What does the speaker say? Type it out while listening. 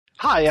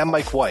Hi, I'm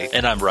Mike White.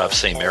 And I'm Rob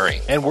St.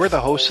 Mary. And we're the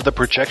hosts of the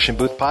Projection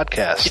Booth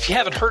podcast. If you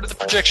haven't heard of the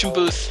Projection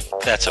Booth,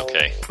 that's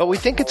okay. But we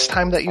think it's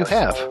time that you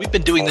have. We've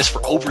been doing this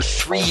for over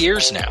 3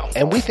 years now.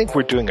 And we think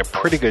we're doing a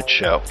pretty good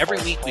show. Every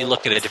week we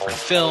look at a different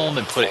film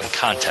and put it in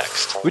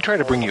context. We try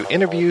to bring you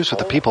interviews with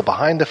the people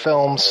behind the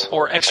films.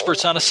 Or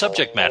experts on a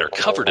subject matter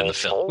covered in the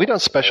film. We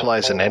don't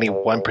specialize in any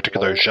one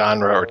particular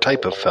genre or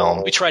type of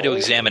film. We try to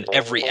examine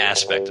every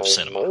aspect of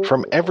cinema.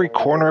 From every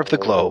corner of the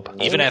globe.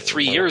 Even at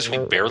 3 years, we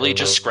barely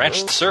just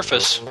scratched the surface.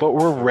 But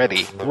we're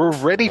ready. We're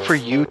ready for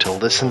you to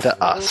listen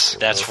to us.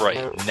 That's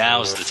right.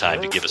 Now's the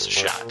time to give us a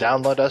shot.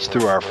 Download us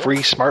through our free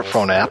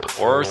smartphone app.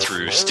 Or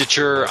through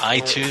Stitcher,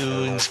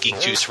 iTunes, Geek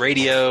Juice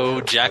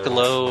Radio,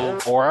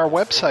 Jackalow. Or our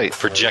website,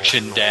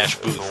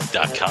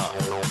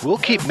 projection-booth.com. We'll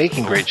keep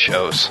making great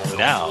shows.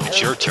 Now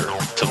it's your turn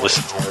to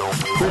listen to them.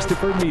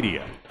 Christopher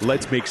Media.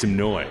 Let's make some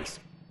noise.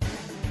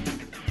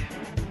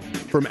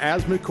 From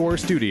Asthmacore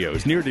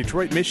Studios near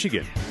Detroit,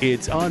 Michigan,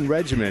 it's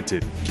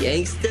Unregimented.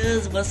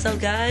 Gangsters, what's up,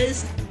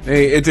 guys?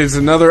 Hey, it is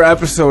another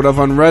episode of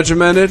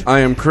Unregimented. I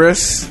am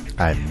Chris.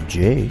 I'm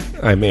Jay.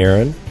 I'm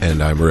Aaron.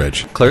 And I'm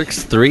Rich.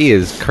 Clerks 3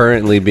 is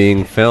currently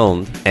being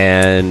filmed,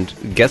 and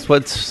guess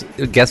what's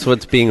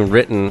being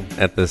written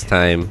at this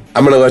time?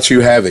 I'm going to let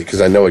you have it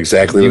because I know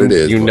exactly what it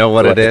is. You know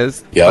what it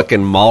is? Yep. Fucking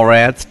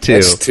Mallrats 2.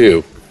 That's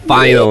 2.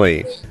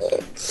 Finally.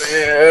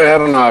 I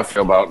don't know how I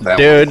feel about that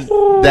Dude,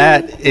 one.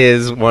 that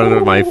is one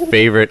of my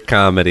favorite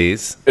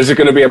comedies. Is it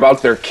going to be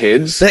about their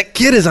kids? That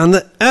kid is on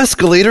the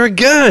escalator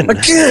again.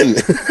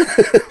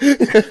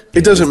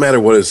 It doesn't matter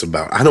what it's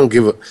about. I don't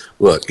give a...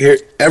 Look, here,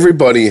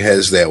 everybody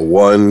has that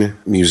one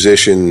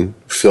musician,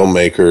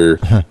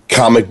 filmmaker,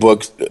 comic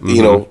book,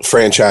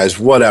 franchise,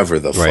 whatever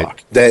the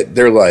fuck. That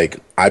they're like,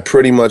 I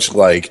pretty much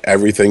like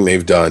everything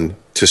they've done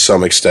to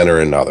some extent or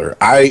another.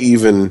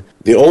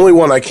 The only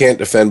one I can't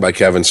defend by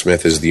Kevin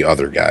Smith is The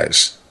Other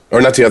Guys.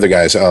 Or not The Other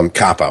Guys,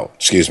 Cop Out,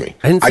 excuse me.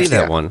 I didn't see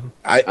that one.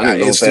 I don't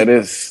know what that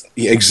is.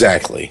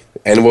 Exactly.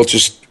 And we'll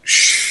just,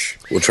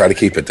 we'll try to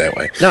keep it that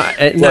way. No,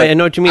 I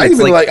know what you mean. I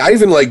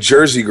even like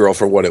Jersey Girl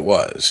for what it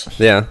was.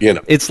 Yeah.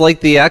 It's like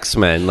the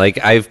X-Men.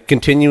 Like, I've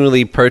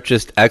continually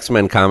purchased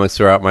X-Men comics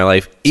throughout my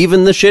life,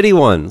 even the shitty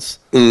ones.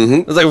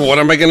 Mm-hmm. It's like, what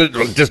am I going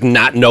to just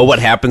not know what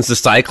happens to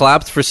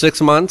Cyclops for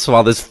 6 months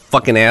while this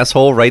fucking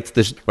asshole writes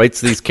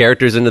these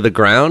characters into the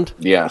ground?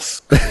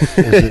 Yes.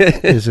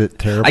 Is it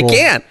terrible? I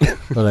can't.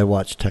 That I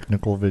watch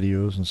technical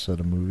videos instead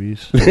of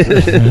movies.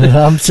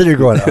 I'm sitting here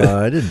going,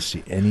 I didn't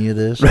see any of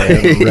this. I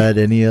haven't read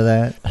any of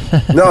that.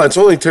 No, it's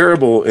only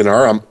terrible in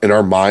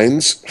our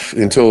minds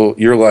until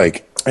you're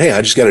like, hey,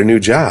 I just got a new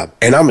job,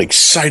 and I'm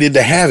excited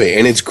to have it,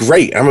 and it's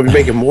great. I'm going to be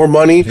making more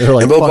money,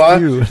 like, and blah, blah,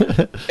 you.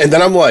 And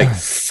then I'm like,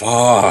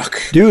 fuck.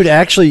 Dude,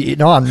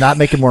 actually, I'm not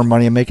making more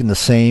money. I'm making the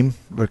same.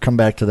 We'll come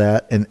back to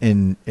that,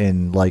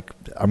 and like,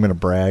 I'm going to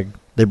brag.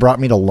 They brought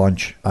me to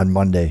lunch on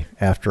Monday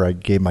after I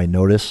gave my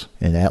notice,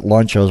 and at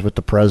lunch, I was with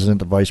the president,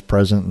 the vice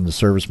president, and the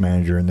service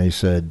manager, and they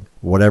said,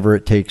 whatever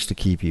it takes to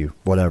keep you,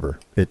 whatever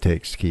it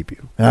takes to keep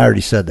you. And I already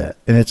said that.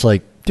 And it's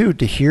like, dude,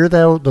 to hear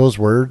those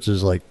words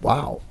is like,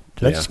 wow.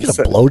 Did I just get a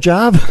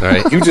blowjob?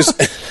 Right. You just,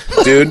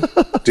 dude,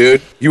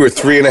 you were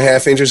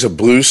 3.5 inches of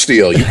blue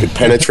steel. You could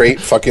penetrate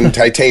fucking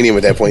titanium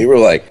at that point. You were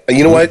like,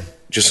 you know what?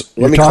 Just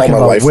let me call my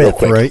wife real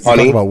quick. Right?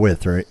 Honey. You're talking about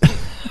width, right?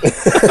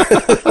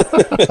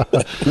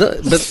 No,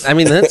 but I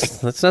mean,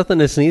 that's nothing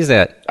to sneeze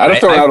at. I'd have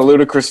thrown out a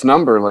ludicrous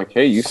number, like,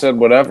 hey, you said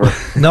whatever.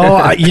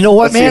 No, you know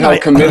what, man? See how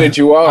committed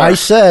you are. I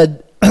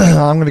said,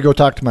 I'm going to go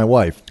talk to my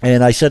wife.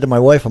 And I said to my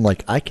wife, I'm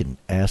like, I can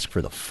ask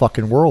for the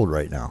fucking world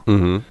right now.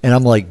 Mm-hmm. And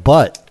I'm like,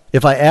 but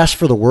if I ask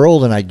for the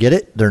world and I get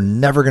it, they're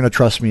never going to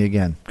trust me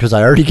again because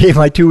I already gave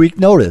my 2-week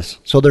notice.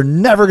 So they're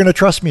never going to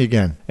trust me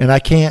again. And I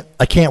can't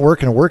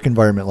work in a work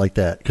environment like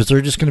that because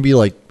they're just going to be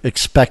like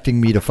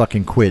expecting me to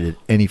fucking quit at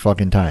any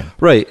fucking time.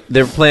 Right.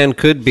 Their plan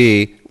could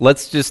be,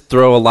 let's just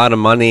throw a lot of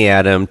money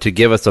at him to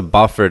give us a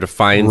buffer to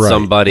find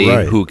somebody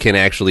who can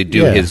actually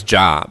do his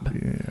job.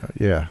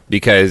 Yeah.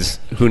 Because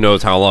who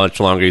knows how much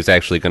longer he's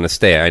actually going to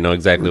stay. I know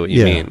exactly what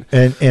you mean.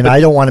 And I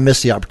don't want to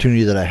miss the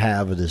opportunity that I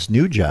have with this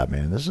new job,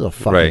 man. This is a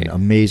fucking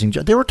amazing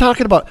job. They were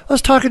talking about, I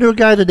was talking to a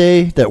guy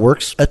today that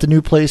works at the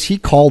new place. He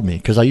called me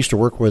because I used to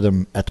work with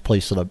him at the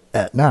place that I'm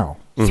at now.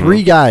 Mm-hmm.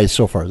 3 guys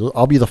so far.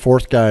 I'll be the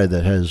 4th guy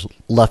that has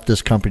left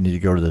this company to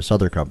go to this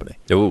other company.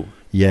 Ooh.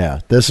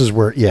 Yeah, this is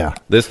where,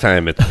 This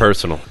time it's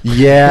personal.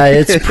 Yeah,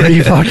 it's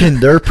pretty fucking,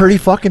 they're pretty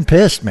fucking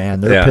pissed,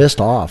 man. They're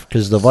pissed off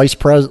because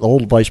the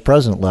old vice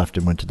president left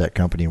and went to that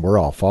company and we're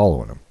all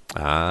following him.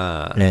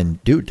 Ah.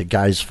 And dude, the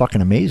guy's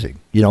fucking amazing.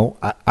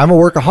 I'm a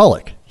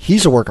workaholic.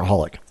 He's a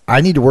workaholic. I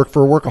need to work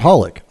for a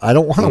workaholic. I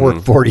don't want to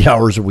work 40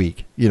 hours a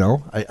week.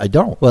 I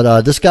don't.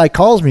 But this guy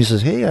calls me and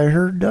says, hey, I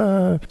heard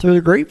through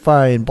the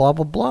grapevine, blah,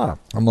 blah, blah.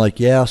 I'm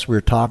like, yes, we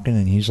were talking.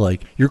 And he's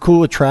like, you're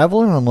cool with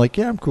traveling? And I'm like,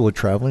 yeah, I'm cool with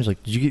traveling. He's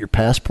like, did you get your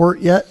passport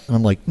yet? And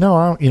I'm like, no,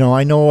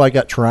 I know I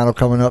got Toronto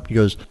coming up. He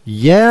goes,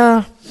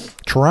 yeah,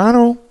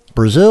 Toronto,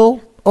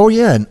 Brazil. Oh,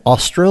 yeah, and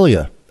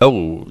Australia.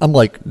 Oh, I'm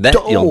like, that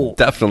you'll "Dope."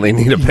 definitely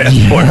need a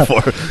passport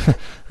for.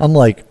 I'm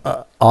like,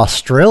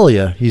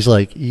 Australia? He's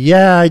like,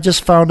 yeah, I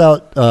just found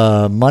out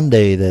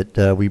Monday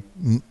that we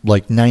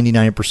like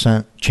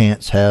 99%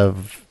 chance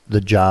have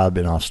the job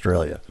in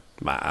Australia.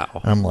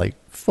 Wow. I'm like,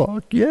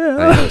 fuck yeah.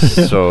 I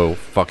was so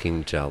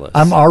fucking jealous.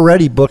 I'm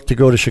already booked to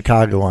go to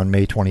Chicago on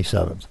May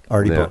 27th.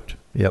 Already Yeah. booked.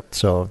 Yep.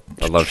 So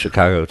I love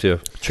Chicago too.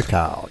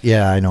 Chicago.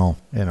 Yeah, I know.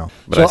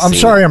 But So I've I'm seen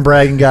sorry it. I'm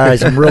bragging,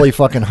 guys. I'm really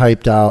fucking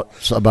hyped out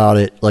about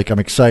it. Like, I'm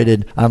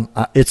excited.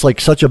 It's like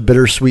such a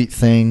bittersweet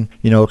thing,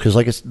 because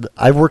like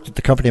I've worked at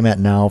the company I'm at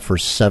now for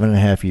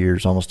 7.5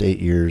 years, almost 8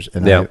 years,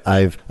 and Yeah.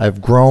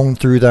 I've grown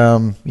through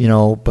them,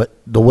 but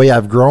the way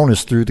I've grown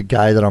is through the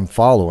guy that I'm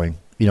following.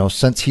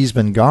 Since he's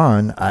been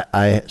gone,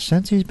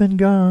 since he's been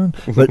gone,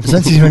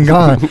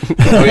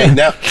 Okay,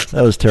 now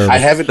that was terrible. I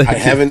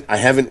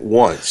haven't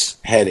once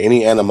had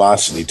any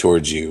animosity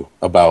towards you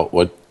about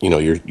what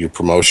your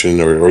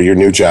promotion or your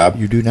new job.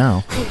 You do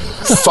now.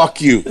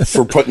 Fuck you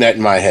for putting that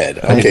in my head.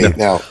 Okay,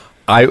 now.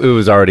 It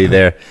was already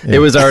there. It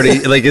was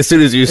already like as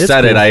soon as you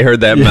said it, I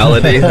heard that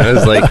melody. I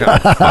was like, oh,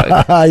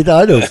 fuck.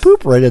 I know,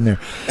 poop right in there.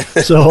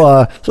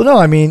 So no,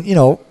 I mean,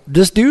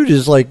 this dude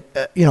is like,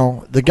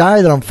 the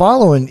guy that I'm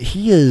following.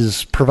 He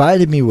has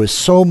provided me with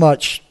so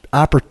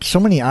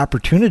many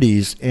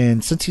opportunities,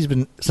 and since he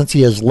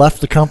has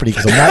left the company,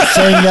 because I'm not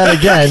saying that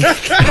again.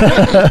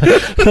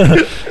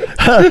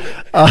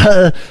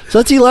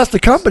 Since he left the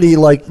company,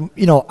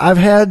 I've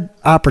had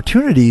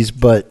opportunities,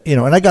 but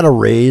and I got a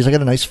raise. I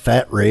got a nice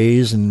fat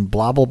raise, and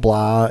blah blah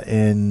blah,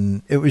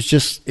 and it was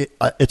just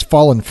it's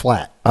fallen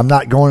flat. I'm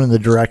not going in the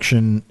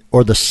direction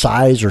or the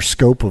size or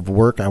scope of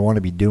work I want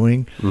to be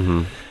doing,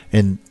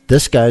 and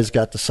this guy's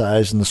got the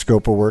size and the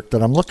scope of work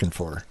that I'm looking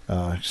for.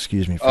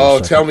 Excuse me. For a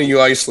second. Tell me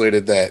you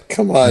isolated that.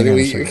 Come on, can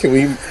we?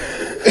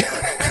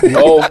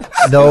 No,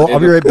 I'll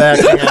be right back.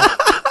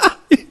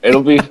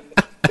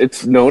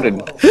 It's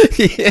noted.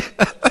 Yeah.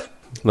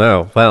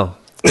 No, well,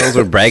 those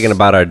were bragging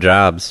about our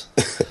jobs.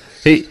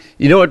 Hey,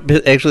 you know what?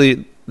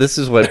 Actually, this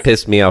is what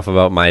pissed me off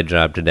about my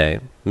job today.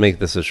 Make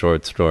this a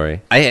short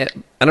story. I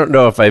don't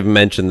know if I've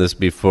mentioned this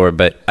before,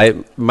 but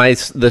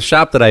the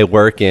shop that I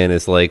work in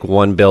is like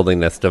one building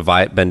that's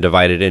been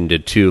divided into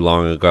two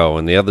long ago,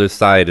 and the other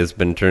side has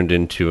been turned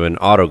into an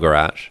auto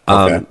garage.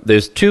 Okay.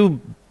 There's two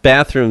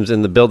bathrooms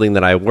in the building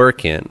that I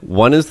work in.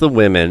 One is the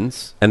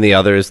women's, and the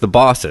other is the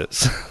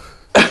boss's.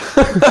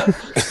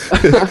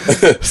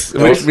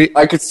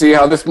 I could see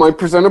how this might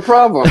present a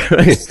problem.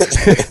 Right.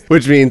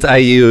 Which means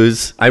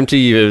I'm to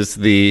use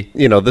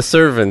the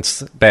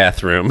servants'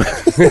 bathroom.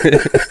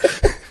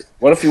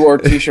 What if you wore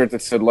a t-shirt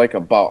that said like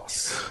a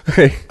boss?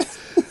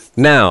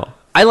 Now,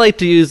 I like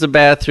to use the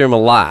bathroom a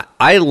lot.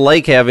 I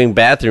like having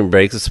bathroom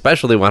breaks,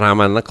 especially when I'm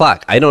on the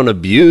clock. I don't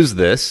abuse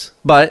this,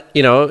 but,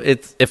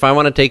 if I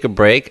want to take a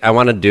break, I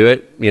want to do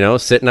it,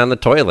 sitting on the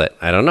toilet.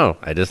 I don't know.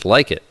 I just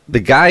like it. The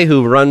guy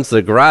who runs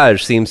the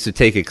garage seems to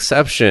take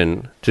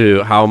exception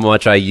to how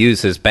much I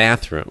use his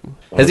bathroom.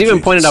 Has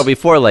even pointed out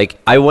before,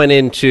 I went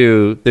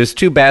there's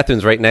two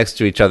bathrooms right next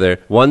to each other.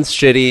 One's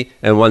shitty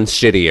and one's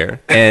shittier.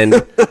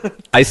 And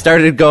I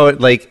started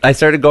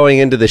going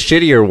into the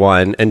shittier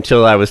one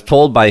until I was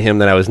told by him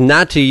that I was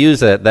not to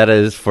use it. That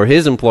is for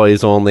his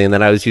employees only, and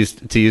that I was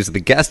used to use the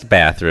guest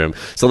bathroom.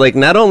 So,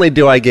 not only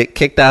do I get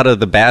kicked out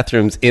of the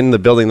bathrooms in the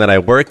building that I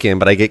work in,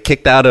 but I get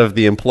kicked out of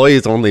the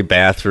employees only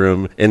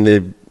bathroom in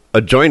the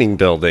adjoining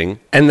building.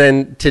 And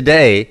then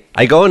today,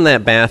 I go in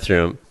that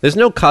bathroom. There's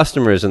no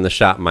customers in the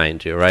shop,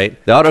 mind you, right?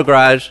 The auto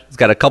garage has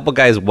got a couple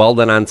guys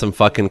welding on some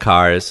fucking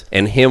cars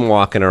and him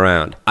walking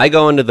around. I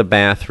go into the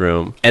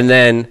bathroom, and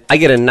then I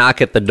get a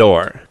knock at the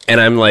door. And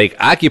I'm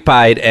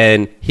occupied,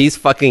 and he's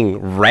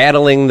fucking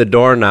rattling the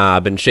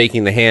doorknob and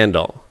shaking the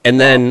handle. And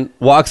then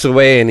walks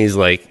away, and he's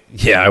like,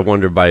 yeah, I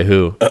wonder by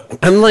who.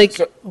 I'm like...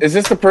 So is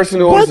this the person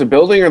who owns the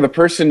building or the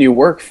person you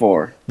work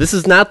for? This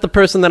is not the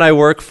person that I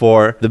work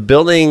for. The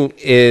building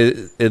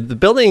is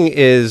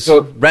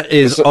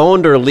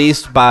owned or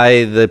leased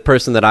by the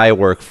person that I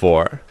work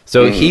for.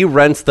 So he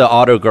rents the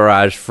auto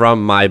garage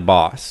from my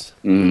boss.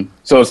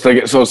 So it's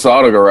the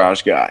auto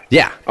garage guy.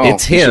 Yeah,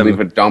 it's You should him. leave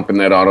a dump in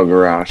that auto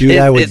garage. Dude,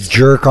 I would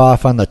jerk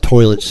off on the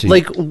toilet seat.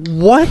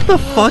 What the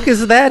fuck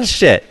is that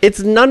shit?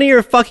 It's none of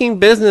your fucking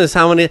business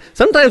how many...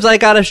 Sometimes I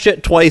gotta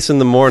shit twice in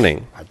the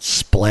morning. I'd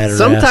splatter.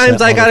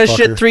 Sometimes I gotta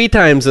shit 3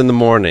 times in the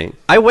morning.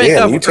 I wake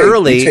up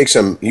early.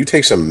 You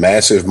take some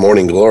massive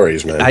morning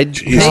glories, man.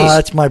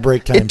 That's my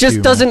break time. It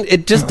just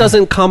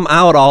doesn't come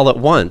out all at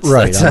once.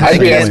 Right. I'd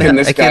be asking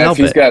this guy if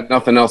he's got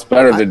nothing else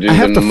better to do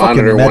than to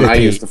monitor when I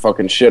use the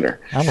fucking shitter.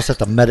 I almost have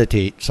to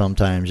meditate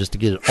sometimes just to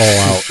get it all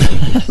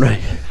out.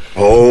 Right.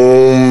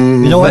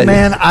 You know what,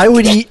 man? I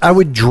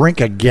would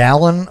drink a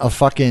gallon of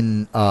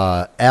fucking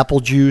apple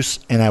juice,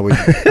 and I would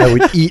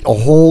eat a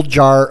whole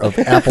jar of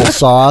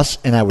applesauce,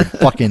 and I would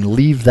fucking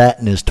leave that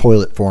in his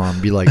toilet for him.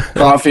 Be like,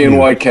 coffee and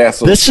White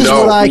Castle. This is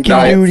what I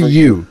can do to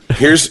you.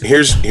 Here's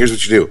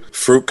what you do.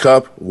 Fruit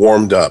cup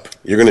warmed up.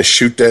 You're going to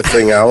shoot that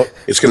thing out.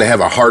 It's going to have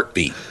a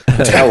heartbeat.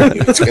 I'm telling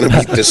you, it's going to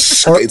be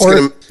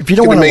disgusting.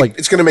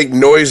 It's going to make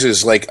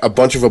noises like a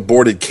bunch of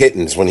aborted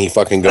kittens when he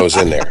fucking goes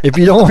in there. If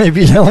you don't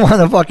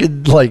want to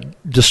fucking like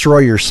destroy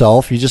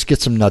yourself, you just get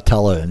some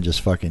Nutella and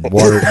just fucking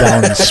water it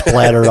down and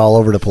splatter it all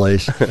over the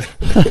place.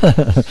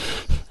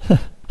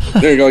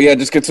 There you go. Yeah,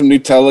 just get some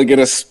Nutella, get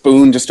a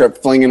spoon, just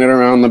start flinging it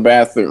around the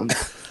bathroom.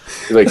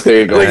 Like,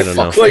 there you go.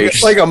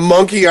 Like a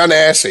monkey on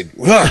acid.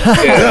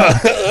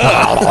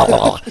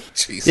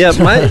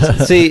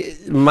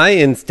 My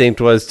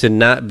instinct was to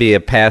not be a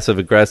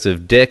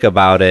passive-aggressive dick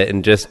about it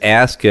and just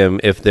ask him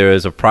if there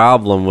is a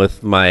problem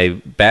with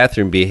my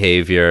bathroom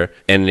behavior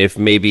and if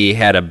maybe he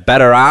had a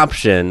better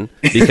option,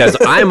 because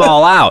I'm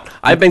all out.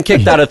 I've been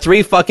kicked out of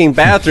 3 fucking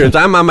bathrooms.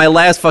 I'm on my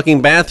last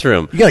fucking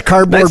bathroom. You got a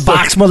cardboard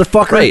box,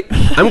 motherfucker? Right.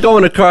 I'm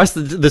going across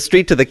the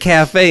street to the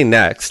cafe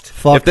next.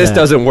 Fuck if this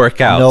doesn't work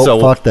out. No, so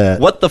fuck that.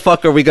 What the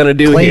fuck are we going to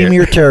do Claim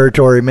here? your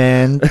territory,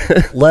 man.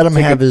 Let him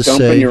have his dump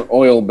say. in your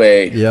oil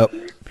bay. Yep.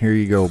 Here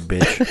you go,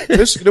 bitch.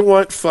 Just, you know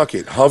what? Fuck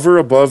it. Hover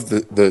above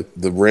the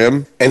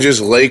rim and just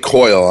lay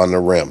coil on the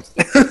rim.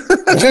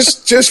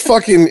 just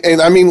fucking,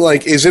 and I mean,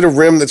 like, is it a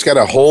rim that's got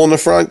a hole in the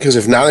front? Because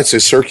if not, it's a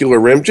circular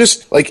rim.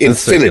 Just like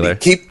infinity. Circular.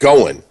 Keep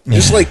going.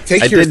 Just like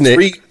take your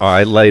 3.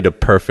 I laid a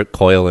perfect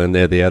coil in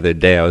there the other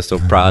day. I was so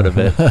proud of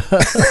it.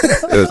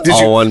 It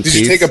was one piece.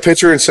 Did you take a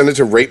picture and send it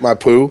to Rate My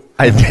Poo?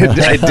 I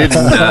did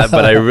not,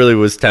 but I really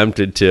was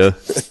tempted to.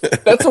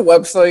 That's a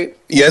website.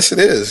 Yes, it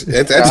is.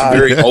 That's a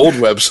very old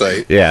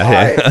website.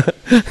 Yeah.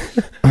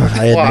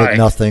 I admit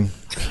nothing.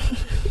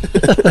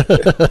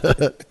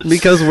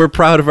 Because we're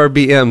proud of our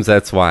BMs,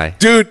 that's why.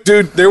 Dude,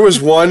 there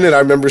was one that I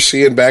remember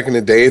seeing back in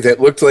the day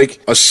that looked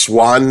like a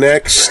swan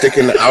neck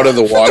sticking out of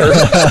the water.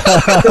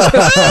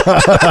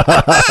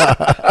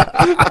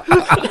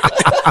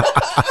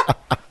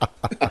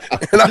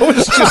 And I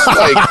was just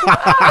like,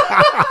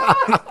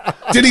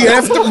 did he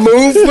have to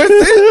move with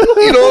it?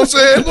 You know what I'm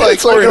saying? Like,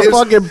 it's like a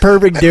fucking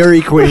perfect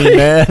Dairy Queen,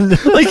 man.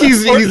 Like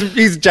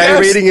he's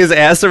gyrating his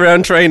ass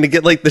around trying to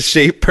get like the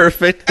shape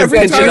perfect.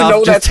 Every time you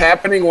know that's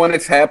happening when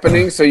it's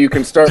happening, so you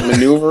can start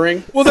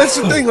maneuvering. Well, that's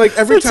the thing. Like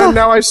every time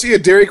now I see a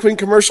Dairy Queen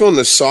commercial and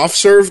the soft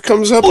serve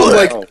comes up, I'm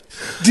like,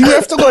 do you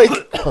have to like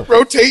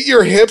rotate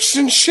your hips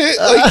and shit?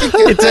 Like to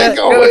get that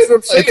going?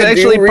 It's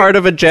actually part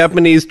of a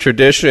Japanese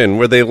tradition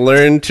where they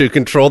learn to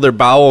control their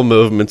bowel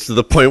movements to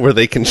the point where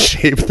they can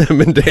shape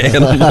them into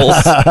animals.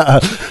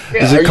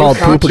 Is it called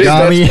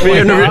poopagami?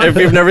 If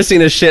you've never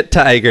seen a shit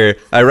tiger,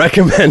 I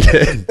recommend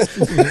it.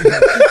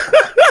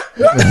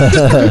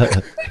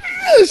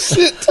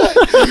 Shit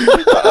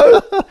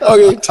tiger.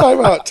 Okay,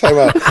 time out.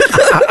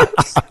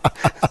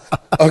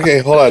 Okay,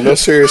 hold on. No,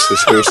 seriously,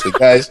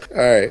 guys. All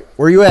right.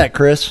 Where you at,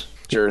 Chris?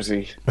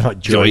 Jersey. Oh,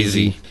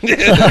 Jersey.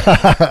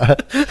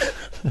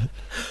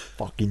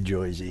 Fucking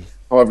Jersey.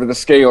 However, the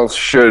scales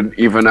should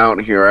even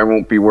out here. I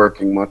won't be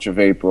working much of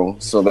April,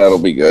 so that'll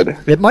be good.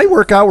 It might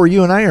work out where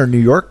you and I are in New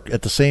York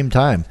at the same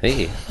time.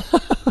 Hey.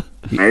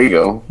 There you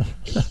go.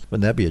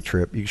 Wouldn't that be a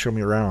trip? You can show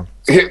me around.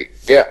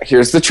 Yeah,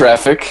 here's the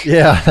traffic.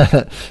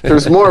 Yeah.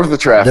 There's more of the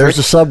traffic. There's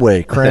a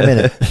subway. Cram in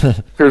it.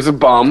 Here's a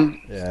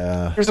bum.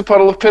 Yeah. Here's a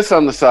puddle of piss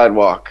on the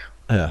sidewalk.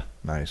 Yeah,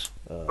 nice.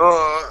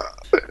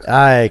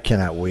 I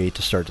cannot wait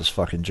to start this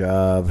fucking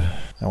job.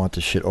 I want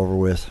this shit over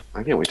with.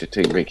 I can't wait to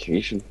take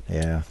vacation.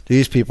 Yeah.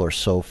 These people are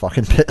so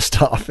fucking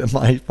pissed off at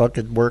my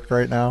fucking work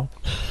right now.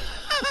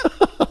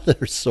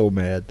 They're so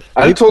mad.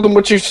 I told them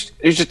what you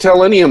should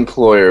tell any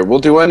employer. We'll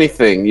do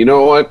anything. You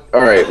know what?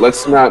 All right,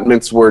 let's not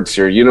mince words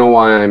here. You know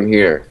why I'm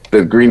here.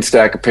 The green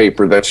stack of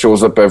paper that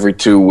shows up every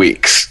 2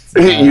 weeks.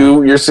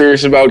 You're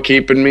serious about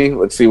keeping me?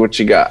 Let's see what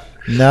you got.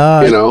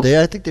 No, you know?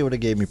 I think they would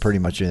have gave me pretty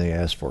much anything I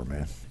asked for,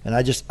 man. And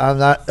I'm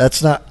not,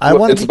 that's not, I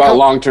want it's about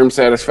long-term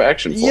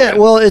satisfaction. Yeah,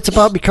 well, it's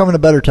about becoming a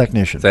better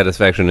technician.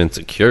 Satisfaction and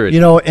security.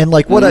 You know, and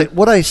like what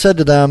I said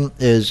to them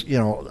is, you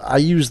know, I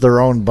used their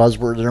own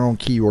buzzwords, their own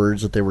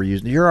keywords that they were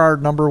using. You're our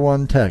number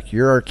one tech.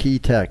 You're our key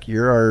tech.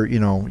 You're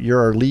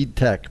our lead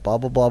tech, blah,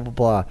 blah, blah, blah,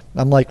 blah.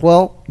 I'm like,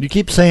 well, you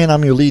keep saying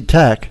I'm your lead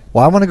tech.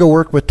 Well, I want to go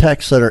work with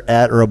techs that are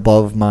at or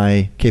above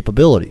my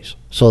capabilities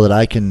so that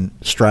I can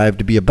strive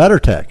to be a better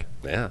tech.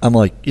 Yeah. I'm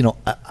like, you know,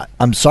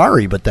 I'm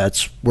sorry, but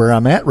that's where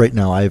I'm at right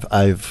now.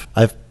 I've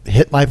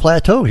hit my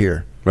plateau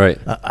here. Right.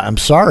 I'm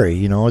sorry.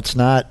 You know, it's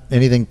not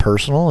anything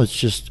personal. It's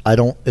just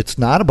it's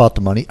not about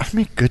the money. I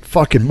make good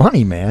fucking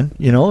money, man.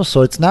 You know,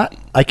 so it's not.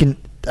 I can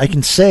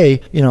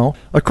say, you know,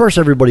 of course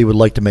everybody would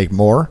like to make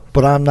more,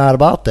 but I'm not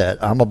about that.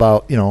 I'm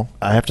about, you know,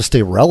 I have to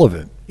stay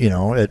relevant. You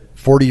know, at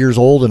 40 years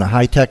old in a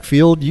high tech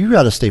field, you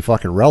got to stay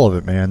fucking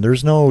relevant, man.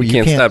 There's no you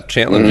can't stop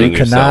challenging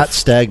yourself. You cannot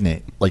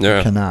stagnate. Like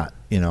you cannot.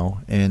 You know,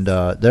 and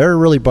they're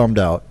really bummed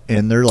out,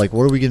 and they're like,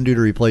 "What are we going to do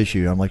to replace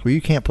you?" I'm like, "Well,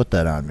 you can't put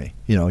that on me.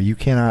 You know, you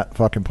cannot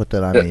fucking put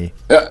that on me.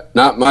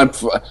 Not my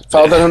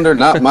file that under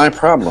not my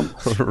problem.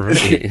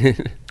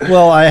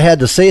 Well, I had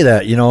to say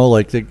that, you know,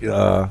 like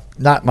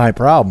not my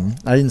problem.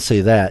 I didn't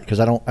say that because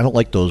I don't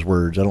like those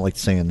words. I don't like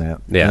saying that.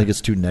 Yeah. I think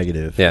it's too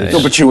negative. Yeah.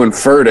 No, but you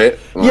inferred it.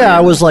 Yeah,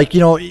 I was like, you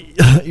know,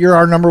 you're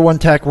our number one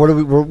tech. What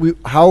are we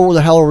how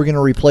the hell are we going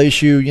to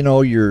replace you? You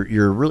know,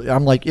 you're really.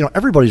 I'm like, you know,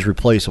 everybody's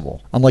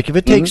replaceable. I'm like, if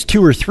it takes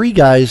 2 or 3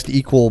 guys to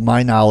equal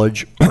my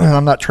knowledge, and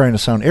I'm not trying to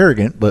sound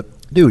arrogant, but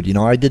dude, you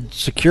know, I did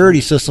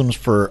security systems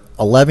for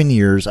 11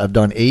 years. I've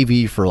done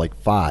AV for like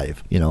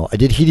 5. You know, I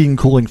did heating and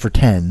cooling for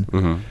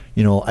 10.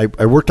 You know,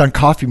 I worked on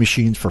coffee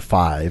machines for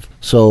 5.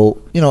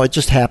 So, you know, it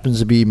just happens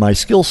to be my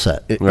skill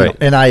set. Right. You know,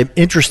 and I'm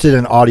interested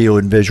in audio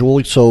and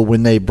visual. So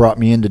when they brought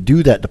me in to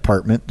do that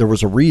department, there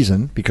was a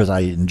reason, because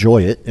I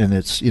enjoy it. And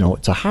it's, you know,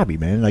 it's a hobby,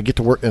 man. And I get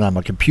to work, and I'm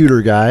a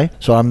computer guy.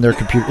 So I'm their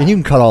computer. And you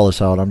can cut all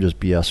this out. I'm just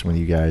BSing with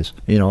you guys.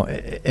 You know,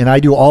 and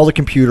I do all the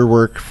computer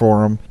work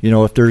for them. You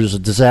know, if there's a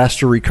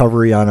disaster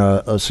recovery on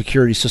a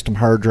security system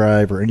hard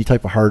drive or any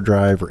type of hard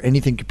drive or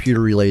anything computer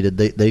related,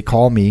 they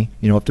call me.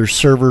 You know, if there's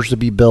servers to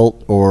be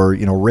built or,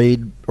 you know,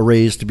 RAID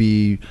arrays to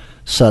be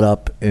set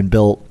up and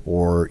built,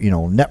 or, you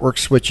know, network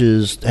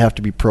switches have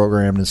to be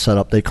programmed and set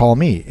up, they call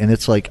me. And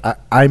it's like,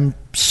 I'm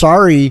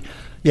sorry.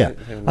 Yeah.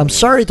 I'm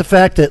sorry at the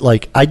fact that,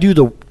 like, I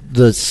do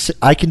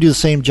I can do the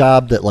same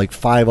job that like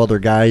 5 other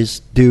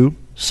guys do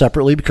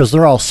separately, because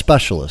they're all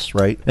specialists,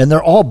 right? And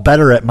they're all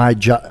better at my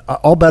job,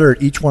 all better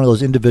at each one of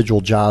those individual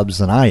jobs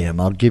than I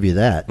am. I'll give you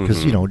that,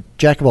 because you know,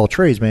 jack of all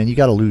trades, man, you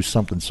got to lose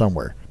something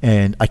somewhere,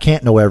 and I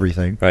can't know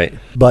everything. Right.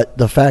 But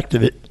the fact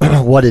of it,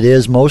 what it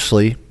is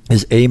mostly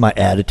is my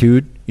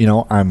attitude. You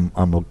know, I'm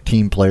a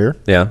team player.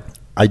 Yeah.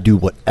 I do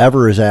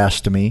whatever is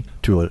asked of me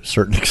to a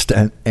certain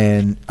extent,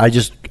 and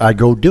I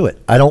go do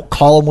it. I don't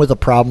call them with a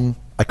problem.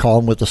 I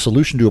call them with a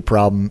solution to a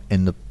problem,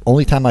 and the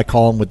only time I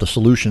call them with the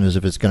solution is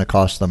if it's going to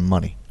cost them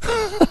money.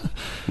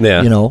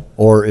 Yeah. You know,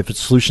 or if the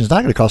solution is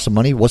not going to cost them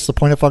money, what's the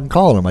point of fucking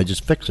calling them? I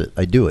just fix it.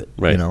 I do it.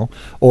 Right. You know,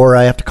 or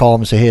I have to call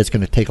them and say, hey, it's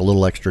going to take a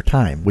little extra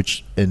time,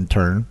 which in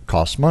turn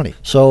costs money.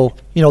 So,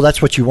 you know,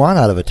 that's what you want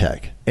out of a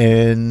tech.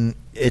 And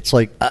it's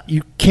like,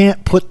 you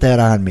can't put that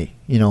on me.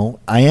 You know,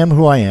 I am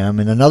who I am,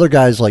 and another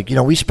guy's like, you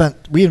know,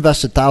 we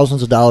invested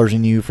thousands of dollars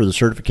in you for the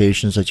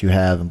certifications that you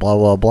have, and blah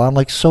blah blah. I'm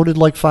like, so did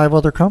like 5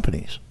 other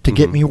companies to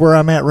get me where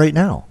I'm at right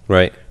now.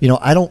 Right. You know,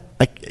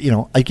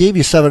 I gave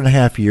you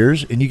 7.5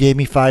 years, and you gave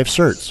me 5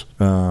 certs,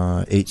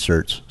 8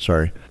 certs,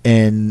 sorry,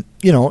 and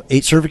you know,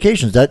 8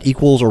 certifications. That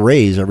equals a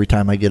raise every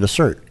time I get a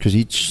cert, because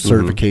each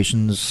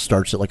certification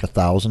starts at like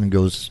 1,000 and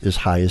goes as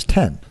high as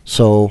 10.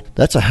 So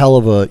that's a hell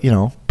of a, you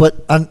know.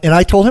 But and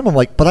I told him, I'm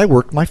like, but I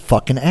worked my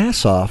fucking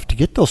ass off to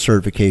get those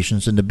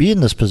certifications and to be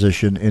in this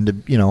position, and to,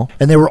 you know,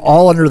 and they were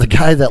all under the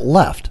guy that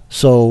left.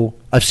 So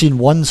I've seen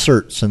 1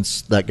 cert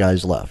since that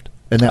guy's left.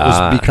 And that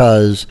was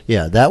because,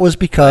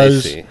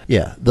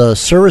 the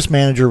service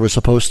manager was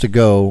supposed to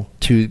go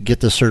to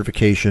get the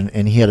certification,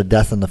 and he had a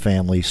death in the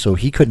family, so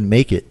he couldn't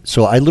make it.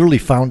 So I literally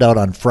found out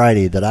on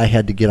Friday that I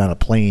had to get on a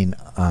plane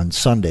on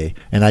Sunday,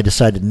 and I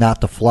decided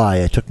not to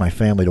fly. I took my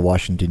family to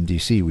Washington,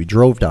 D.C. We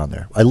drove down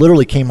there. I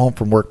literally came home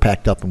from work,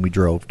 packed up, and we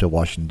drove to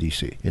Washington,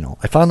 D.C. You know,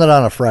 I found that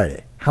on a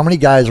Friday. How many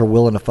guys are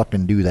willing to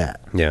fucking do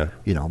that? Yeah.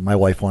 You know, my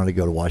wife wanted to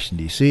go to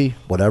Washington, D.C.,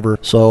 whatever.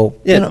 So,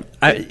 yeah,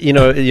 you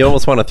know, you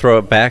almost want to throw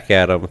it back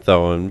at them,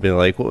 though, and be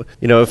like, well,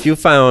 you know, if you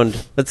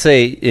found, let's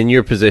say in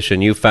your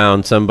position, you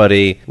found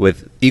somebody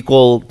with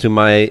equal to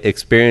my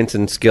experience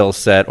and skill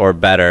set or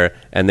better,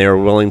 and they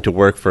were willing to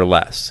work for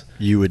less.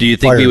 Do you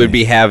think we would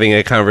be having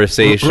a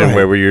conversation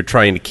where you're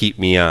trying to keep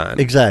me on?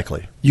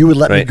 Exactly. You would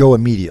let me go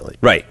immediately,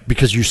 right?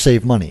 Because you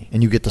save money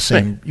and you get the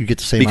same. You get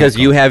the same because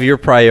outcome. you have your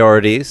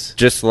priorities,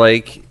 just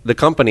like the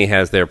company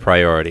has their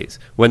priorities.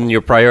 When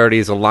your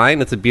priorities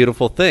align, it's a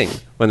beautiful thing.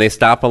 When they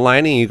stop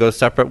aligning, you go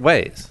separate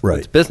ways. Right.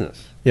 It's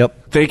business.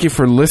 Yep. Thank you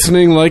for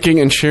listening, liking,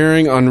 and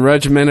sharing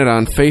Unregimented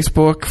on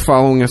Facebook,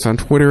 following us on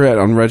Twitter at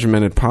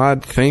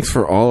UnregimentedPod. Thanks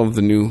for all of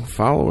the new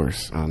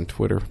followers on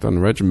Twitter with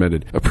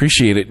Unregimented.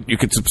 Appreciate it. You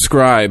can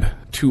subscribe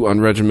to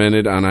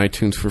Unregimented on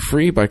iTunes for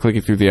free by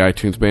clicking through the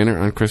iTunes banner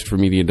on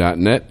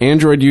ChristopherMedia.net.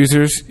 Android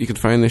users, you can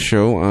find the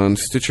show on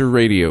Stitcher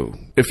Radio.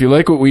 If you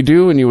like what we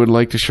do and you would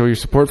like to show your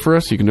support for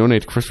us, you can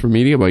donate to Christopher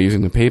Media by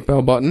using the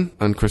PayPal button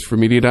on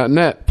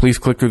ChristopherMedia.net. Please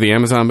click through the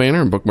Amazon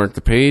banner and bookmark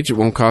the page. It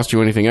won't cost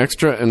you anything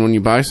extra, and when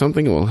you buy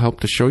something, it will help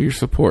to show your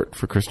support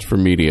for Christopher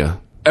Media.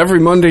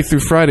 Every Monday through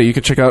Friday, you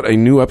can check out a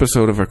new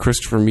episode of our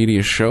Christopher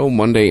Media show.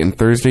 Monday and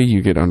Thursday,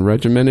 you get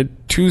Unregimented.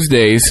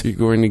 Tuesdays, you're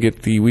going to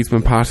get the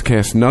Wheatsman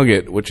Podcast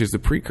Nugget, which is the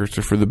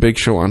precursor for the big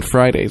show on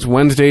Fridays.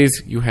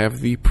 Wednesdays, you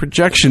have the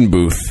Projection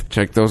Booth.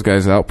 Check those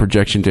guys out,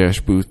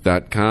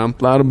 projection-booth.com.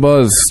 A lot of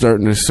buzz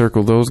starting to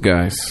circle those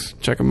guys.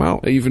 Check them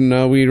out. Even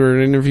we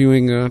were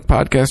interviewing a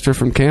podcaster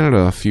from Canada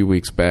a few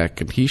weeks back,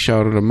 and he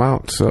shouted them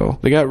out. So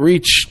they got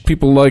reach.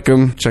 People like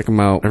them. Check them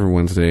out every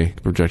Wednesday,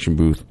 Projection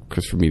Booth.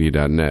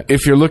 ChristopherMedia.net.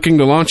 If you're looking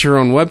to launch your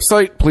own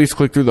website, please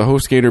click through the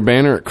HostGator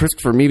banner at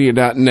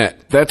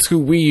ChristopherMedia.net. That's who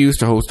we use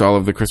to host all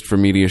of the Christopher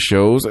Media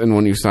shows, and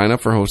when you sign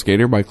up for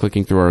HostGator by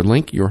clicking through our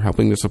link, you're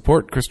helping to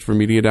support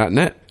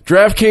ChristopherMedia.net.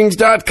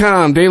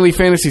 DraftKings.com, daily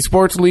fantasy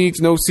sports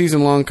leagues, no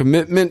season-long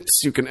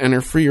commitments. You can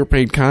enter free or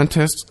paid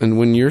contests and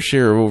win your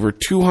share of over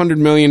 $200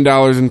 million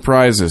in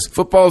prizes.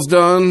 Football's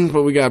done,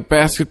 but we got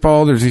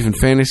basketball. There's even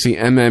fantasy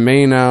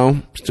MMA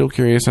now. Still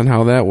curious on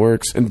how that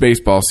works. And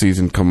baseball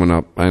season coming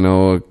up. I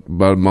know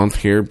about a month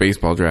here,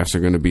 baseball drafts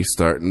are going to be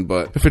starting,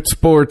 but if it's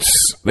sports,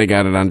 they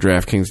got it on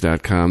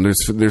DraftKings.com.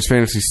 There's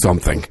fantasy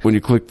something. When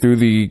you click through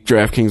the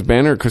DraftKings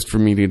banner at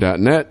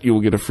ChristopherMedia.net, you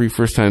will get a free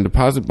first-time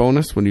deposit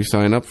bonus when you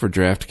sign up for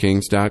DraftKings.com.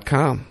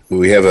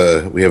 We have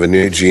a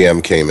new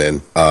GM came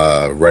in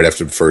right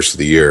after the first of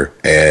the year,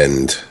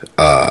 and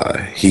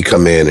he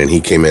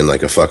came in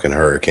like a fucking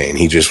hurricane.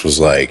 He just was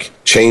like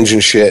changing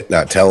shit,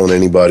 not telling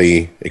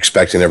anybody,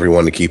 expecting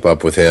everyone to keep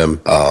up with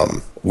him.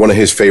 One of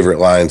his favorite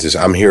lines is,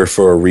 "I'm here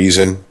for a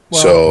reason."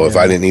 So if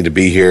I didn't need to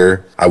be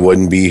here, I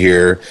wouldn't be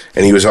here.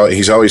 And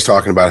he's always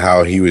talking about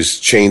how he was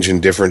changing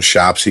different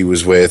shops he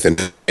was with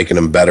and making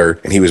them better.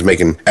 And he was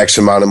making X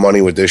amount of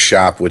money with this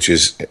shop, which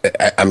is,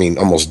 I mean,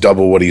 almost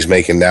double what he's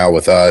making now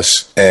with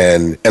us.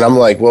 And I'm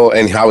like, well,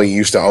 and how he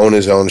used to own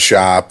his own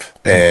shop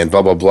and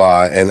blah, blah,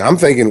 blah. And I'm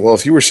thinking, well,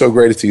 if you were so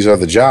great at these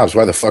other jobs,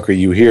 why the fuck are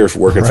you here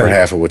working for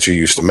half of what you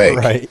used to make?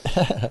 Right.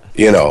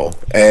 You know,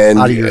 and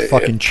out of your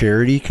fucking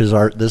charity,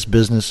 because this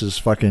business is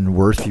fucking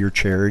worth your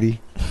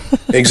charity.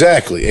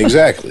 Exactly.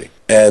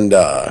 And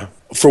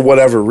for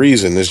whatever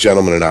reason, this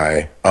gentleman and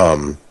I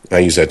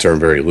use that term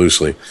very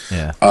loosely.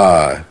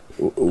 Yeah.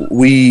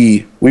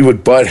 We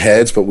would butt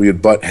heads, but we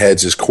would butt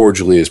heads as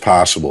cordially as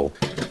possible.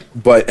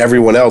 But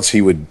everyone else,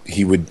 he would.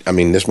 I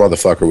mean, this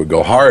motherfucker would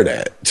go hard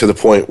at, to the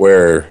point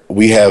where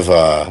we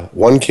have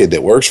one kid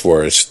that works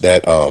for us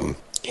that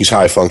he's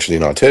high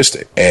functioning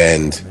autistic,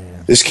 and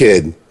this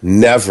kid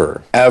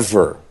never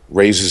ever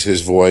raises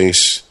his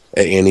voice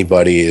at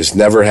anybody, has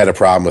never had a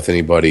problem with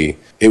anybody.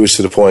 It was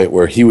to the point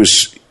where he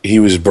was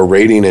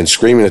berating and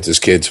screaming at this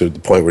kid, to the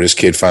point where this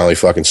kid finally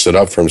fucking stood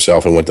up for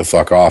himself and went the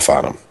fuck off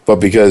on him. But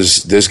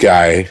because this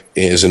guy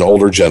is an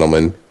older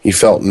gentleman, he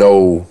felt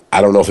I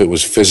don't know if it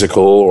was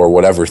physical or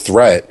whatever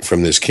threat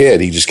from this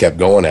kid. He just kept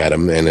going at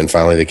him, and then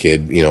finally the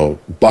kid,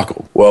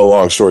 buckled. Well,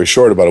 long story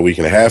short, about a week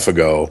and a half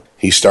ago,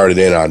 he started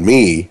in on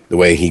me the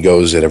way he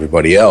goes at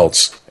everybody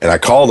else, and I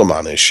called him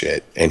on this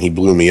shit, and he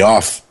blew me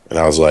off. And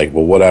I was like,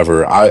 well,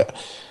 whatever. I've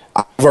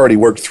already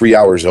worked 3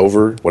 hours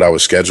over what I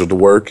was scheduled to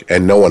work,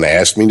 and no one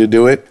asked me to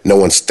do it. No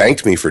one's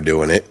thanked me for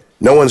doing it.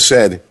 No one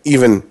said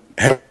even,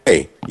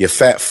 hey, you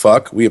fat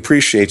fuck, we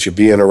appreciate you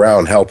being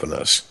around helping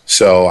us.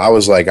 So I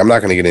was like, I'm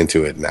not going to get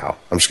into it now.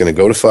 I'm just going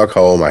to go to fuck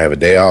home. I have a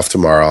day off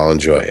tomorrow. I'll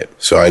enjoy it.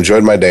 So I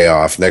enjoyed my day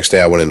off. Next day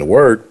I went into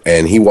work,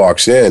 and he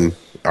walks in.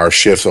 Our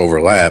shifts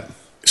overlap.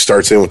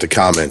 Starts in with the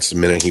comments the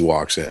minute he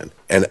walks in.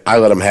 And I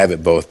let him have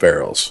it both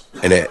barrels.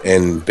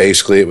 And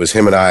basically it was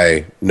him and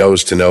I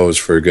nose to nose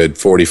for a good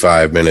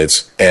 45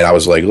 minutes. And I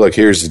was like, look,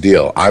 here's the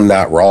deal. I'm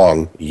not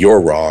wrong. You're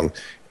wrong.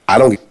 I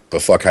don't give a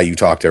fuck how you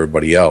talk to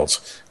everybody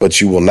else, but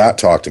you will not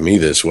talk to me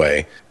this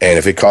way. And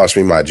if it costs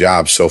me my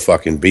job, so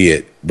fucking be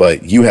it.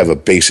 But you have a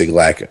basic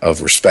lack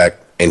of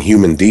respect and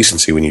human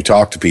decency when you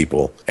talk to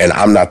people. And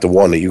I'm not the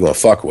one that you're going to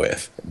fuck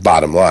with.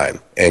 Bottom line.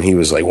 And he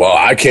was like, well,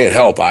 I can't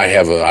help. I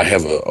have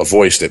a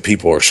voice that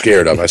people are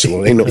scared of. I said,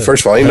 well,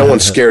 first of all, ain't no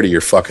one scared of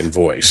your fucking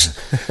voice.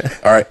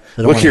 All right.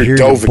 Look here,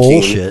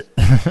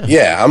 Dovahkiin.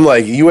 Yeah, I'm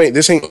like,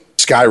 this ain't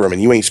Skyrim,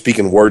 and you ain't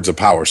speaking words of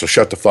power, so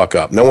shut the fuck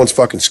up. No one's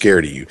fucking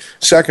scared of you.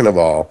 Second of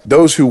all,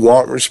 those who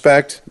want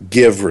respect,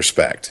 give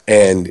respect.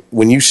 And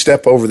when you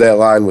step over that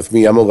line with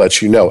me, I'm going to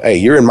let you know, hey,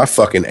 you're in my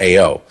fucking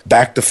AO.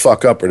 Back the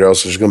fuck up, or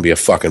else there's going to be a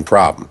fucking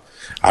problem.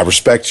 I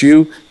respect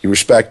you. You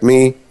respect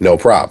me. No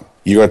problem.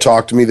 You're going to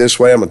talk to me this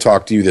way, I'm going to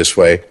talk to you this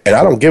way, and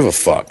I don't give a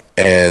fuck.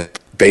 And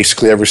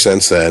basically ever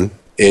since then,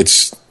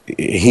 he's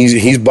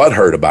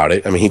butthurt about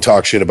it. I mean, he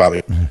talks shit about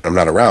me when I'm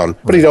not around,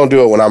 but he don't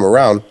do it when I'm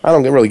around. I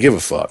don't really give a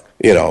fuck.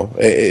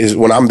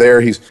 When I'm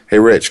there, he's, hey,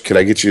 Rich, could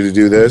I get you to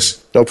do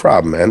this? No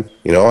problem, man.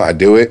 I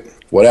do it.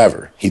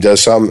 Whatever. He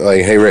does something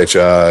like, hey, Rich,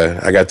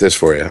 I got this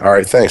for you. All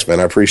right, thanks, man.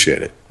 I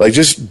appreciate it. Like,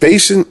 just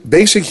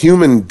basic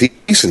human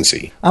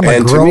decency. I'm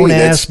a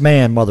grown-ass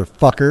man,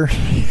 motherfucker.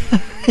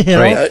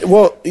 Right?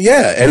 Well,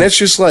 yeah, and it's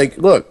just like,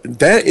 look,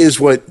 that is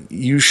what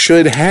you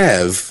should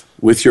have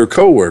with your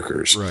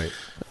coworkers. Right.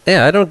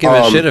 Yeah, I don't give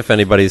a shit if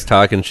anybody's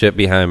talking shit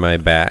behind my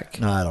back.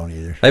 No, I don't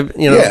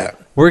either.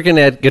 Working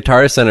at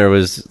Guitar Center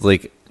was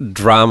like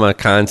drama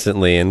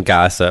constantly and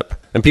gossip.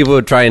 And people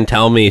would try and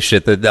tell me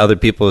shit that other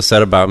people have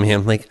said about me.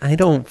 I'm like, I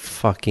don't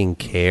fucking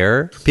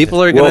care.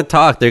 People are going to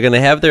talk. They're going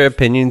to have their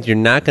opinions. You're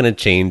not going to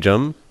change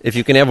them. If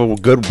you can have a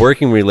good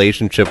working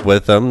relationship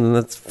with them, then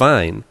that's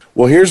fine.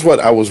 Well, here's what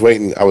I was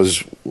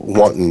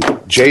wanting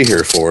Jay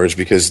here for, is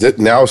because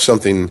now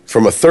something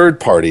from a third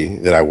party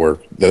that I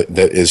work that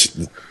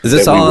is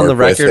this all on the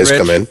record, has Rich?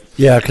 come in.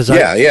 Yeah, because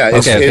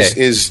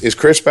Is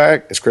Chris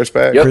back? Is Chris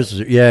back? Yep. Chris,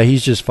 yeah,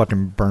 he's just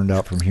fucking burned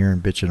out from here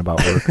and bitching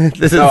about work.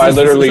 No, I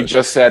literally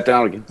just sat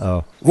down again.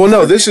 Oh, well,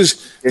 no, this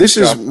is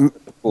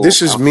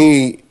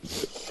me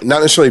not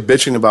necessarily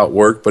bitching about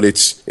work, but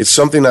it's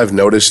something I've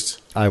noticed.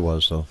 I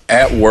was though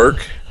at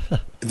work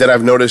that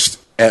I've noticed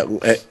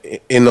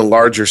in the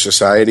larger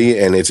society,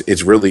 and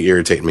it's really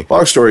irritating me.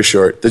 Long story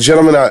short, the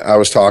gentleman I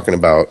was talking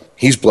about,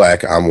 he's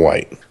black, I'm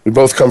white. We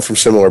both come from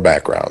similar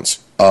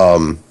backgrounds.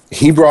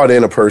 He brought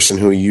in a person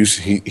who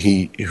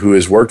who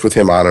has worked with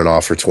him on and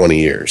off for 20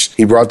 years.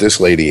 He brought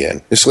this lady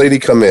in. This lady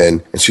come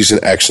in, and she's an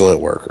excellent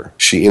worker.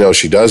 She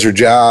does her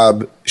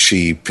job.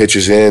 She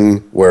pitches in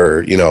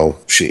where,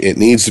 it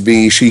needs to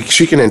be.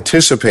 She can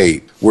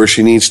anticipate where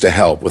she needs to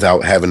help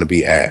without having to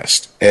be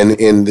asked. And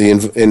in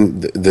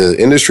the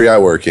industry I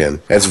work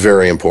in, that's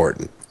very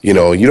important. You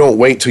don't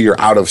wait till you're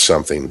out of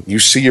something. You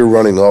see you're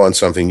running low on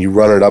something, you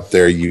run it up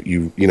there,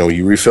 you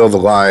refill the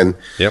line.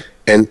 Yep.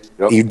 And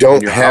you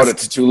don't have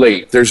it's too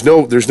late. There's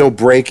no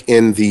break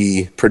in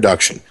the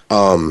production.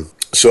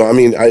 So I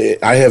mean,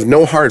 I have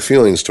no hard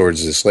feelings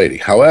towards this lady.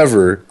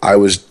 However, I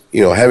was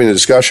having a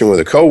discussion with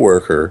a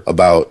coworker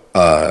about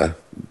the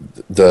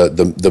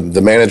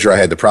manager I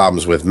had the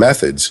problems with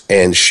methods,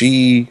 and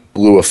she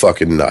blew a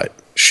fucking nut.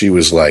 She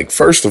was like,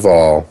 first of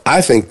all,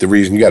 I think the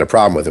reason you got a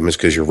problem with him is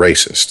because you're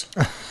racist.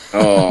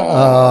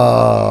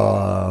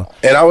 Oh.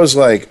 And I was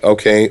like,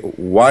 okay,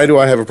 why do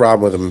I have a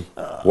problem with him?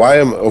 Why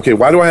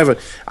do I have a...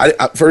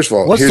 first of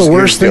all... What's the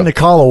worst thing to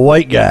call a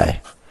white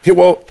guy?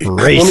 Well,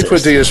 racist. Let me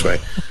put it this way.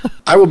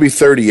 I will be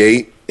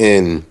 38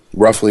 in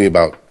roughly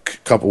about a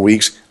couple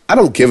weeks. I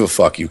don't give a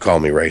fuck you call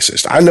me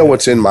racist. I know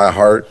what's in my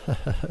heart.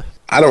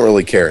 I don't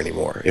really care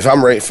anymore. If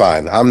I'm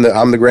fine. I'm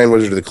the Grand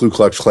Wizard of the Ku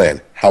Klux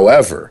Klan.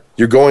 However,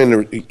 you're going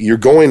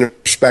to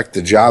respect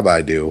the job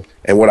I do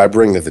and what I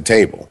bring to the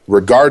table,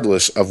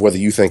 regardless of whether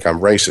you think I'm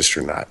racist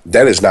or not.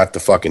 That is not the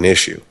fucking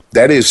issue.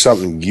 That is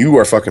something you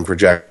are fucking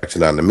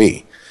projecting onto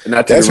me.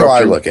 That's how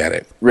I look at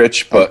it.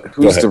 Rich, but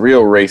who's the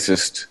real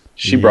racist?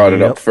 She brought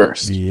it up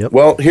first. Yep.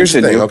 Well, here's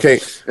the thing. Okay,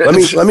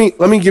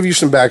 let me give you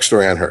some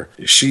backstory on her.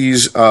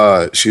 She's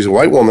a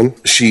white woman.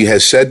 She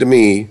has said to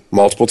me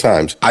multiple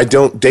times, "I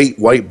don't date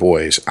white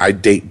boys. I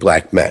date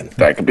black men."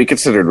 That could be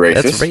considered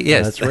racist. That's right.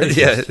 Yes. That's racist.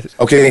 Yeah.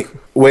 Okay,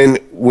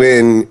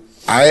 when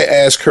I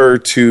ask her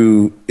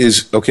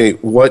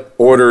what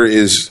order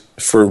is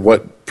for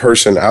what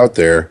person out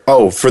there?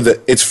 Oh,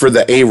 it's for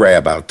the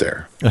Arab out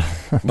there.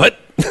 What?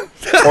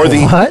 Or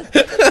the What?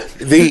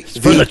 the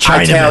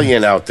Chinaman.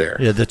 Italian out there.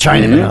 Yeah, the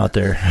Chinaman out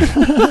there.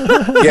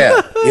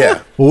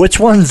 Yeah. Well, which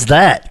one's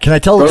that? Can I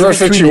tell? Those the are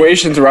difference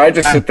situations where I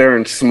just sit there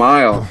and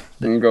smile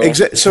and go.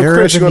 So, Arab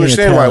Chris, you and the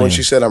understand why when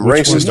she Italian. said I'm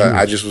Which racist, one's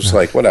I just was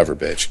like, whatever,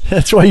 bitch.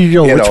 That's why you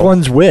go. You Which know.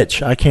 one's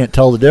which? I can't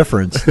tell the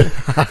difference.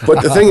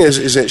 But the thing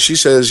is that she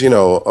says,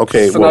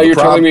 okay. So well, now the you're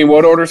telling me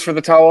what orders for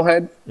the towel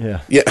head?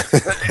 Yeah. Yeah.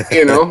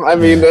 I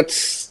mean,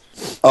 that's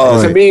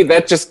to me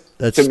that just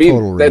That's to me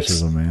total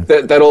that's racism, man.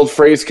 that old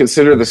phrase.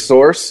 Consider the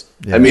source.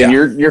 Yeah. I mean,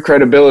 Yeah. your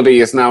credibility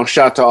is now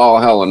shot to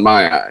all hell in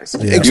my eyes.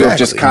 Yeah. You have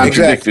just Exactly.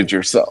 contradicted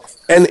yourself.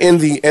 And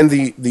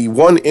the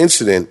one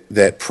incident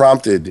that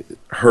prompted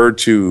her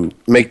to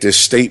make this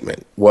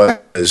statement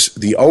was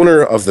the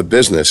owner of the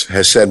business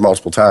has said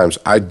multiple times,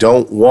 I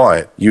don't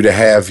want you to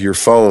have your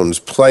phones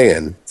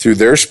playing through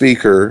their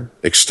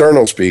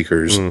external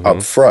speakers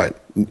up front.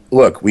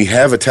 Look, we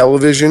have a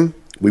television.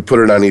 We put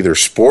it on either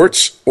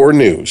sports or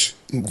news.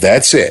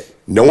 That's it.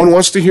 No one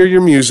wants to hear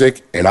your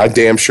music, and I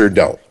damn sure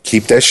don't.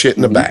 Keep that shit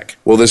in the back.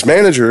 Well, this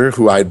manager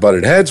who I had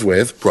butted heads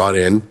with brought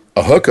in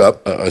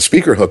a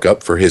speaker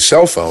hookup for his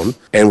cell phone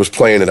and was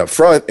playing it up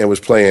front and was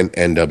playing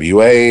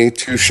NWA,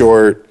 Too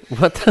Short.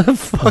 What the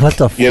fuck? What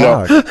the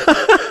fuck?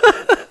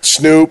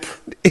 Snoop,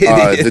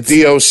 the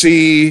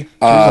DOC.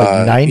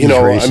 like 90s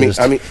racist.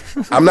 I mean,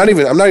 I'm not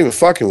even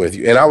fucking with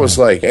you. And I was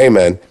like, hey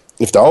man,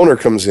 if the owner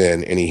comes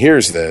in and he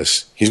hears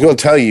this, he's going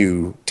to tell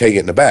you take it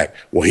in the back.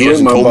 Well, he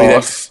hasn't told me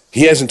that.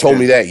 He hasn't told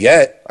me that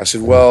yet. I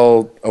said,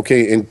 well,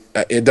 okay, and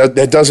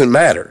that doesn't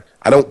matter.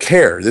 I don't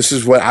care. This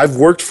is what I've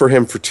worked for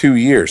him for 2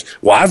 years.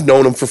 Well, I've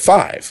known him for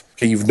 5.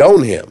 Okay, you've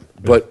known him,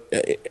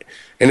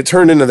 and it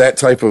turned into that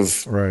type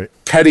of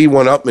petty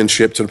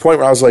one-upmanship to the point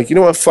where I was like, you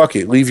know what, fuck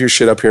it, leave your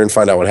shit up here and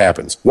find out what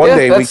happens. One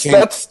day we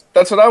can't.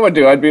 That's what I would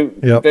do. I'd be.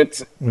 Yep.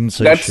 That's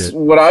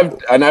what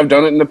I've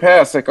done it in the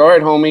past. Like, all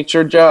right, homie, it's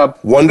your job.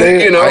 One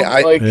day,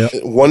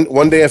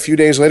 one day, a few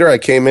days later, I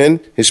came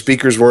in. His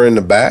speakers were in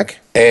the back,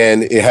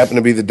 and it happened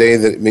to be the day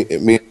that me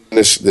and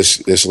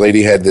this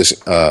lady had this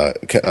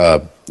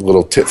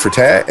little tit for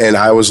tat, and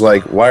I was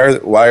like, why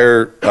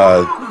are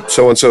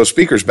so and so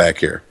speakers back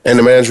here? And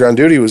the manager on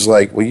duty was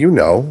like,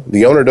 well,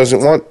 the owner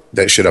doesn't want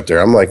that shit up there.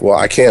 I'm like, well,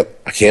 I can't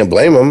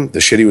blame him.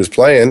 The shit he was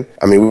playing.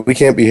 I mean, we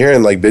can't be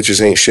hearing like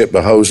bitches ain't shit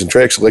but hoes and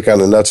tricks, lick on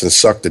the nuts and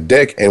suck the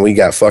dick, and we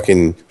got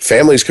fucking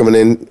families coming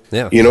in,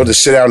 to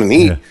sit down and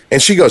eat. Yeah.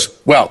 And she goes,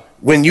 well,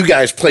 when you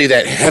guys play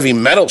that heavy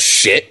metal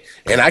shit,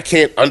 and I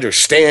can't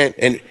understand,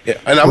 and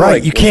I'm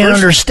like, you can't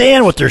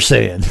understand what they're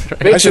saying.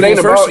 Bitch, it ain't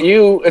about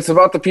you. It's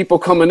about the people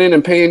coming in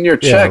and paying your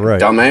check,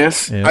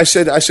 dumbass. Yeah. I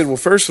said, well,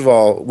 first of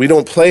all, we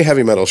don't play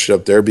heavy metal shit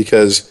up there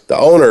because the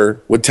owner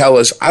would tell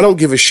us, I don't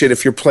give a shit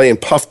if you're playing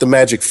Puff the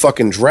Magic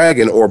fucking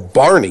Dragon or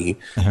Barney.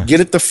 Get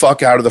it the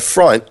fuck out of the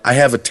front. I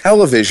have a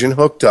television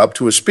hooked up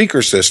to a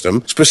speaker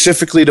system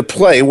specifically to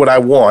play what I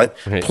want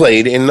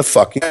played in the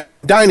fucking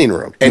dining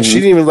room. And she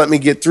didn't even let me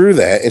get through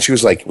that. And she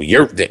was like,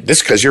 well,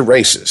 this because you're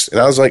racist. And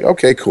I was like,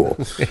 okay, cool.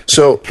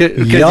 So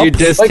because you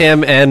dissed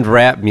him and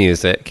rap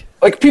music.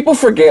 Like, people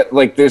forget,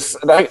 like, this,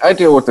 and I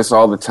deal with this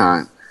all the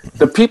time.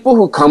 The people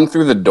who come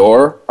through the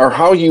door are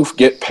how you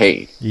get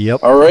paid. Yep.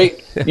 All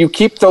right? You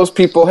keep those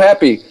people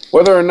happy.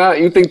 Whether or not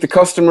you think the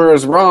customer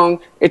is wrong,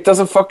 it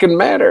doesn't fucking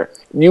matter.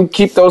 You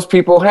keep those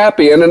people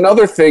happy. And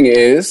another thing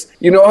is,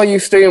 you know how you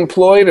stay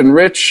employed and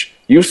rich?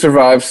 You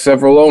survive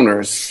several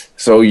owners.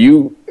 So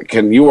you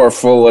are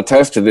full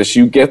attest to this.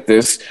 You get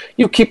this.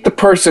 You keep the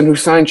person who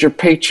signs your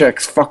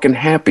paychecks fucking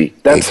happy.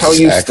 That's how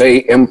you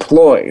stay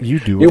employed. You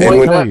do what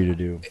they tell you to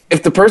do.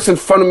 If the person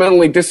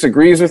fundamentally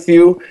disagrees with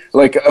you,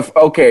 like, if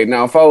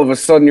all of a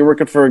sudden you're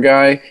working for a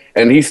guy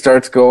and he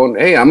starts going,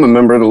 hey, I'm a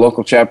member of the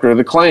local chapter of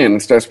the Klan,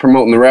 and starts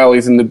promoting the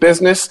rallies in the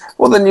business,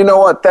 well, then you know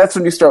what? That's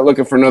when you start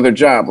looking for another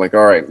job. Like,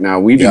 all right,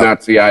 now we do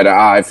not see eye to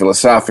eye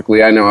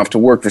philosophically. I now have to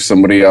work for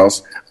somebody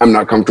else. I'm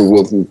not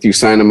comfortable with you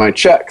signing my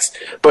checks.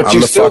 But I'm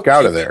you the still fuck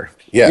out of there.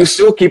 Yeah. You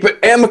still keep it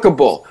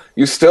amicable.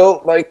 You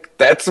still, like,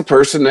 that's the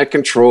person that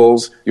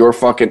controls your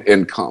fucking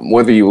income.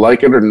 Whether you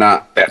like it or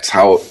not, that's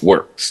how it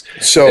works.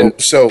 So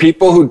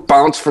people who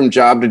bounce from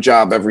job to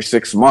job every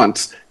 6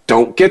 months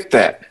don't get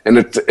that. And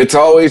it's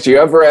always, you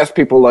ever ask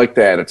people like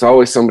that, it's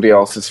always somebody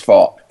else's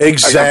fault.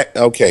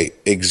 Exactly.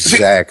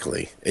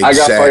 I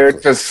got fired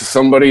because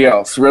somebody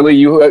else. Really?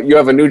 You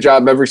have a new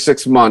job every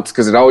 6 months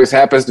because it always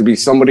happens to be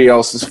somebody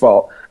else's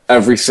fault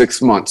every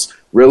 6 months.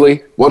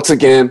 Really? Once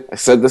again, I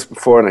said this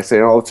before and I say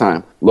it all the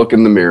time. Look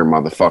in the mirror,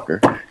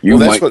 motherfucker. You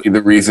might be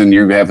the reason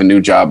you have a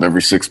new job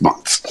every 6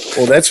 months.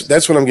 Well,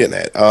 that's what I'm getting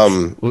at.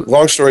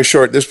 Long story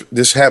short,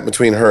 this happened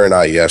between her and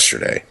I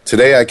yesterday.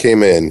 Today I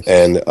came in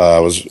and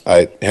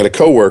I had a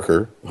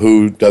coworker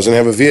who doesn't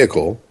have a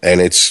vehicle,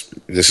 and this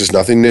is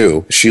nothing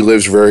new. She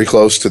lives very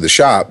close to the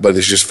shop, but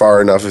it's just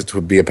far enough it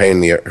would be a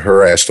pain in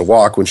her ass to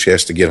walk when she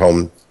has to get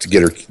home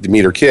to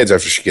meet her kids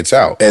after she gets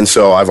out. And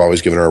so I've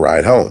always given her a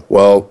ride home.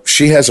 Well,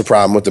 she has a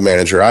problem with the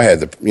manager I had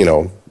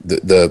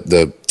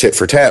the tit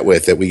for tat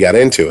with that we got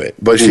into it.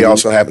 But she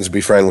also happens to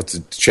be friend with the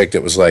chick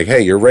that was like,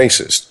 hey, you're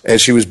racist. And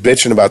she was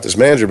bitching about this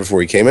manager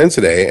before he came in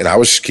today, and I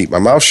was just keep my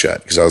mouth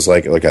shut because I was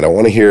like, I don't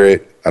want to hear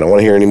it. I don't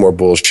want to hear any more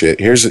bullshit.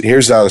 Here's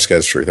the honest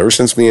God's truth. Ever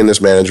since me and this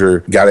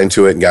manager got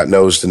into it and got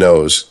nose to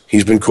nose,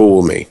 he's been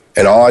cool with me.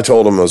 And all I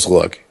told him was,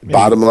 look,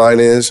 bottom line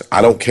is,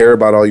 I don't care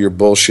about all your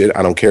bullshit.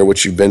 I don't care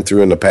what you've been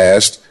through in the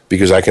past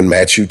because I can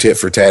match you tit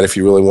for tat if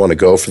you really want to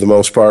go for the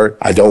most part.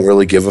 I don't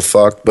really give a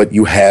fuck, but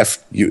you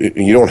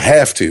don't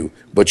have to,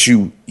 but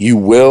you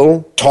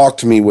will talk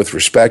to me with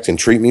respect and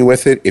treat me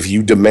with it if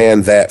you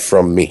demand that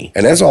from me.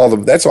 And that's all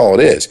it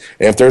is.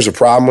 And if there's a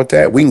problem with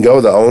that, we can go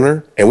to the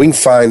owner and we can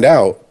find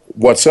out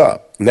what's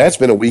up. And that's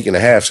been a week and a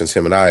half since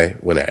him and I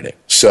went at it.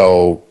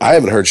 So I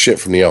haven't heard shit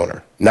from the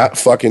owner. Not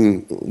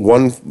fucking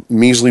one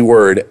measly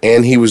word,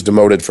 and he was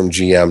demoted from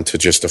GM to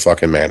just a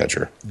fucking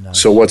manager. Nice.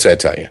 So what's that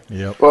tell you?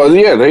 Yep. Well,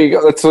 yeah, there you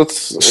go.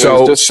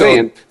 So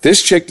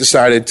this chick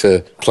decided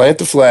to plant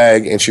the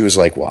flag, and she was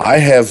like, well, I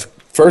have...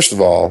 First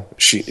of all,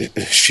 she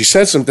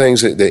said some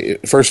things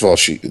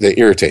that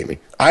irritate me.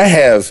 I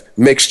have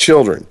mixed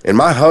children, and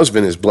my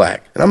husband is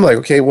black. And I'm like,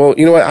 okay, well,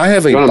 you know what? I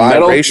have a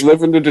biracial...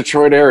 live in the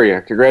Detroit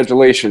area.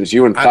 Congratulations,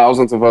 you and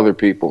thousands of other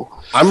people.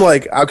 I'm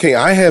like, okay,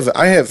 I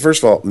have.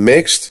 First of all,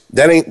 mixed.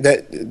 That ain't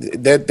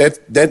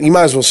that. You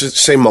might as well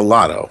say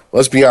mulatto.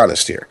 Let's be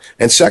honest here.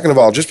 And second of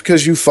all, just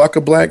because you fuck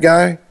a black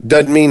guy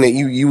doesn't mean that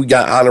you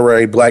got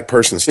honorary black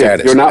person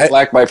status. You're not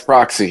black by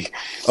proxy.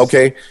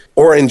 Okay.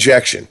 Or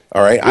injection,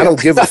 all right? I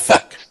don't give a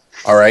fuck,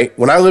 all right?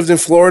 When I lived in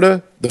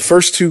Florida, the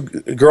first two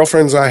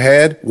girlfriends I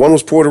had, one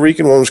was Puerto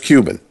Rican, one was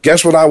Cuban.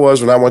 Guess what I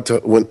was when I went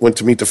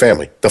to meet the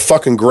family? The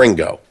fucking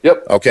gringo.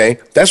 Yep. Okay?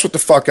 That's what the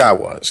fuck I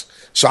was.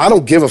 So I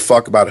don't give a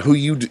fuck about who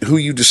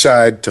you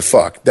decide to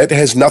fuck. That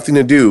has nothing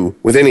to do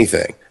with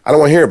anything. I don't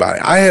want to hear about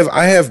it. I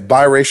have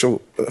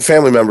biracial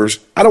family members.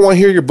 I don't want to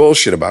hear your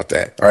bullshit about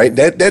that. All right?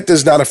 That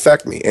does not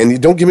affect me. And you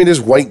don't give me this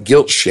white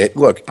guilt shit.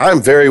 Look,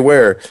 I'm very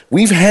aware.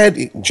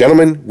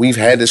 Gentlemen, we've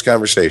had this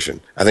conversation.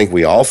 I think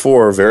we all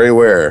four are very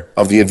aware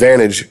of the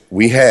advantage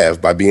we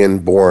have by being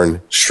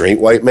born straight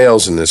white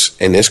males in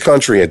this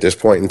country at this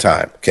point in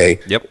time. Okay?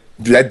 Yep.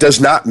 that does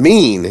not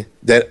mean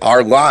that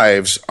our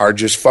lives are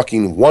just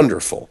fucking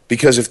wonderful.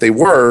 Because if they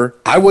were,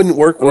 I wouldn't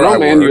work where I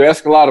man, work. you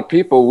ask a lot of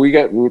people.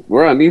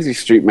 We're on Easy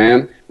Street,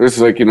 man. There's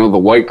like, the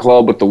white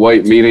club with the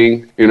white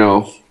meeting,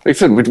 Like I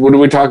said, what did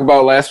we talk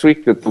about last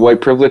week? That the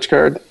white privilege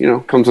card,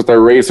 comes with our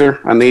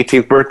razor on the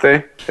 18th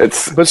birthday.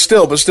 But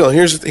still,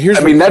 here's.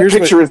 I mean, that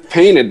picture is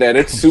painted that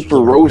it's super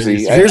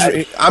rosy.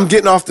 I'm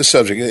getting off the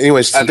subject.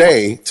 Anyways,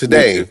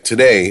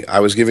 today, I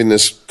was giving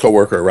this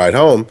coworker a ride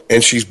home,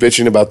 and she's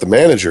bitching about the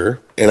manager.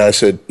 And I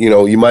said,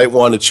 you might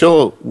want to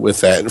chill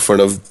with that in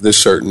front of this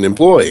certain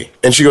employee.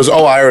 And she goes,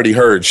 oh, I already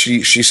heard.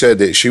 She said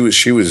that she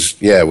was,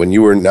 when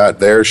you were not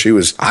there,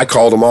 I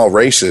called them all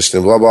racist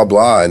and blah, blah,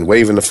 blah, and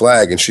waving the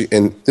flag.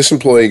 And this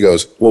employee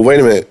goes, well, wait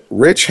a minute.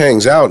 Rich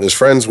hangs out and is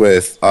friends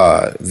with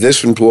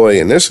this employee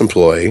and this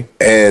employee,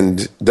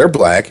 and they're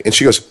black. And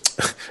she goes,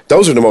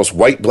 those are the most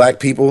white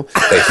black people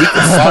that he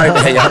can find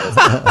to hang out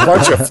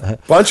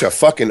with. Bunch of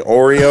fucking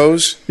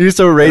Oreos. You're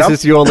so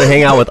racist, you only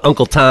hang out with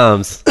Uncle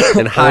Tom's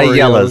and High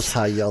Yellows.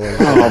 High Yellows.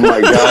 Oh,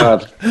 my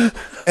God.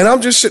 And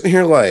I'm just sitting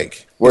here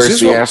like, where's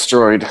the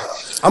asteroid?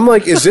 I'm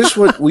like, is this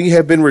what we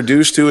have been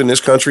reduced to in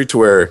this country, to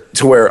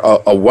where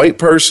a white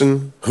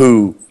person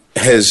who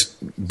has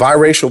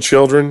biracial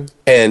children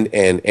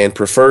and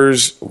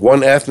prefers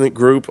one ethnic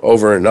group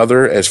over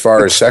another as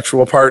far as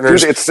sexual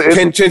partners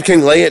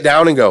can lay it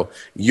down and go,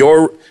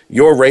 you're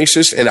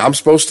racist, and I'm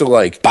supposed to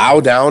like bow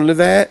down to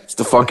that? It's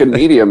the fucking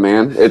media,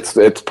 man.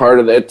 It's part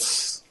of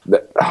it.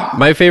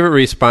 My favorite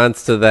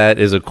response to that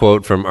is a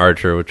quote from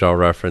Archer, which I'll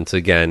reference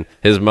again.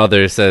 His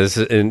mother says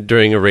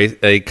during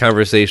a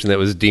conversation that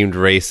was deemed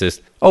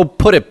racist, "Oh,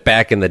 put it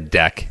back in the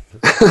deck."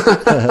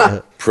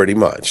 Pretty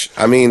much.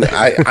 I mean,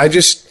 I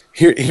just...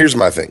 Here's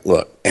my thing.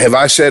 Look, have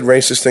I said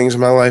racist things in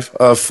my life?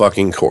 Of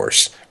fucking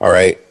course. All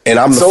right? And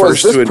I'm the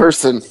first to... So is this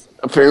person,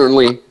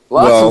 apparently.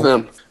 Lots of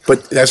them.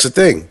 But that's the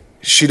thing.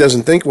 She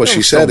doesn't think what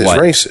she said is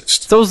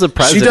racist. So's the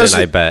president,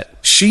 I bet.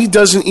 She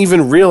doesn't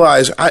even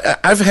realize...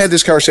 I've had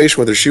this conversation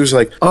with her. She was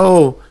like,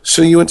 oh,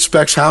 so you went to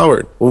Specs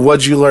Howard. Well,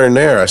 what'd you learn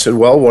there? I said,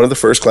 well, one of the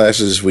first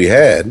classes we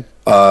had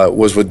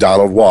was with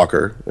Donald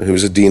Walker, who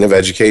was a dean of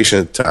education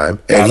at the time.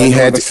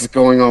 And this is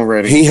going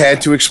already. He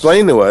had to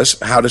explain to us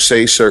how to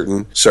say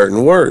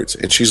certain words.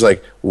 And she's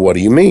like, what do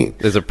you mean?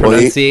 There's a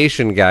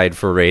pronunciation guide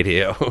for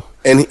radio.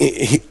 And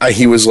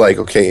he was like,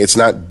 okay, it's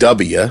not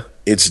W,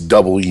 it's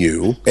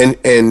W. And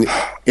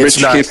it's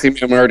Rich, not... can't see me.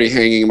 I'm already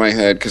hanging my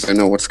head because I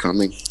know what's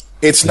coming.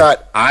 It's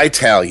not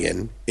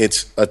Italian,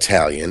 it's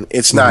Italian.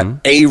 It's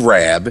not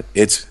Arab,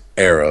 it's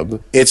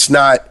Arab. It's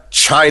not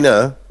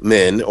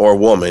Chinaman or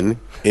woman,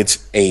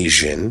 it's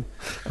Asian.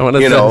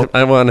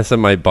 I want to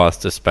send my boss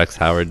to Specs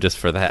Howard just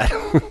for that.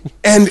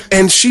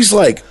 and she's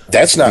like,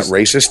 that's not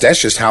racist. That's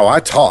just how I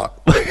talk.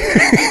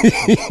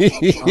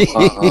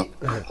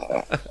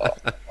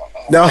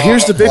 Now,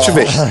 here's the bitch of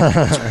it.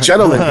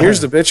 Gentlemen, here's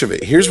the bitch of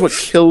it. Here's what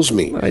kills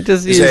me. I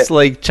just use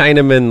like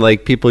Chinaman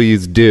like people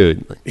use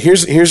dude.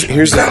 Here's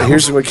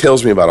what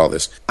kills me about all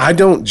this. I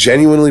don't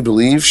genuinely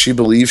believe she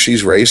believes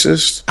she's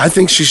racist. I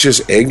think she's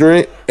just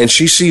ignorant, and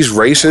she sees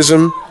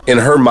racism in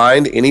her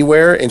mind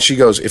anywhere, and she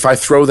goes, if I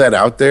throw that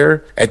out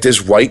there at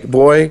this white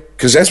boy,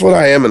 because that's what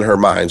I am in her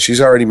mind. She's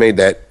already made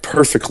that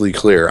perfectly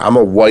clear. I'm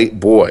a white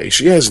boy.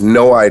 She has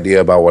no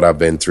idea about what I've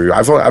been through.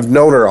 I've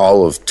known her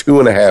all of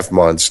 2.5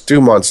 months, 2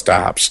 months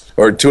tops,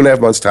 or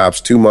 2.5 months tops,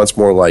 2 months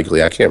more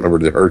likely. I can't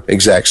remember her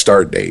exact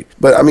start date.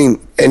 But I mean,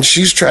 and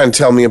she's trying to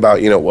tell me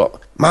about,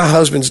 well, my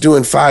husband's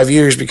doing 5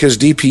 years because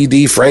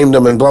DPD framed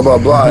him and blah, blah,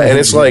 blah. And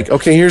it's like,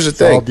 okay, here's the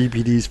thing. It's all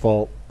DPD's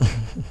fault.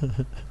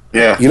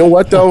 Yeah. You know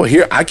what though?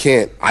 Here I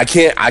can't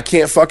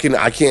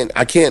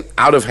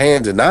out of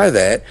hand deny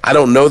that. I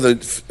don't know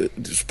the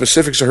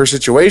specifics of her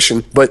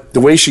situation, but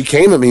the way she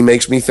came at me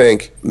makes me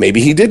think maybe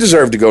he did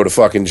deserve to go to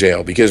fucking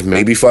jail, because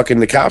maybe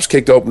fucking the cops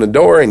kicked open the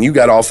door and you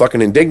got all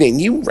fucking indignant.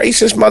 You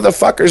racist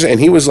motherfuckers.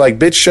 And he was like,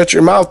 bitch, shut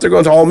your mouth. They're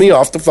going to haul me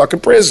off to fucking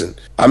prison.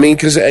 I mean,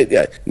 because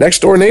next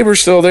door neighbor's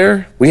still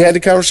there. We had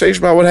the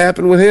conversation about what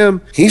happened with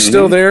him. He's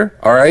still there.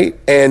 All right.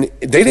 And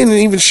they didn't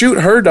even shoot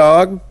her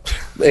dog.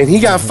 And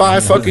he got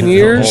 5 fucking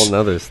years. A whole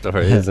nother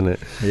story, isn't it?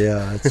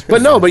 Yeah.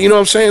 But you know what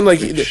I'm saying? Like,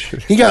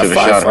 he got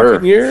 5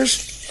 fucking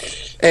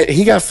years. And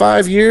he got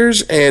 5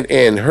 years,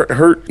 and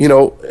her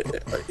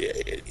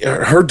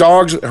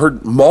dogs, her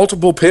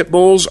multiple pit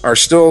bulls are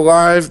still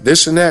alive,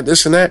 this and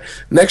that.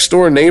 Next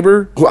door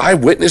neighbor, who I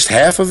witnessed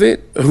half of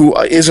it, who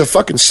is a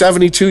fucking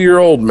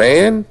 72-year-old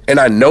man, and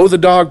I know the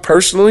dog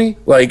personally.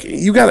 Like,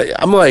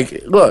 I'm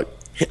like, look,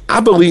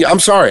 I believe him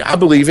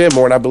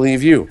more than I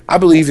believe you. I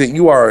believe that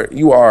you are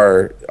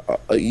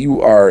a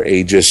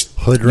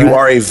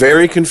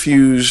very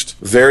confused,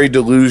 very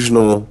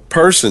delusional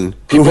person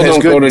who has good intentions. People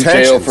don't go to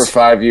jail for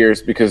 5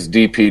 years because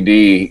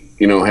DPD,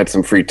 had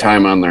some free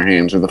time on their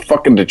hands, or the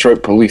fucking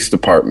Detroit Police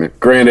Department.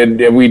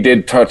 Granted, we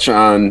did touch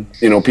on,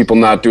 people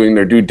not doing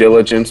their due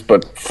diligence,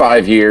 but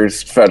 5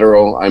 years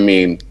federal, I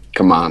mean,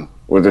 come on.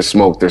 Where there's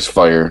smoke, there's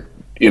fire.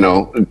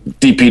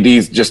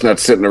 DPD's just not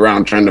sitting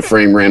around trying to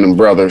frame random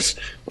brothers.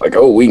 Like,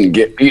 oh, we can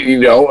get,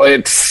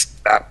 it's...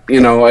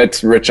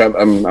 it's Rich.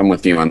 I'm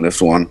with you on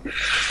this one.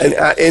 And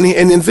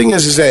the thing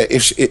is that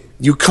if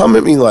you come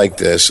at me like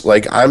this,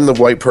 like I'm the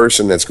white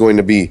person that's going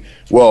to be,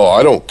 well,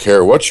 I don't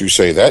care what you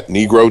say. That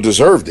Negro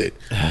deserved it.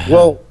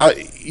 Well,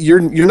 you're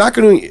not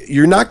going.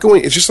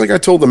 It's just like I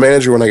told the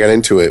manager when I got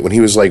into it, when he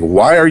was like,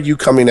 "Why are you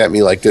coming at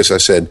me like this?" I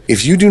said,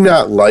 "If you do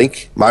not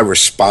like my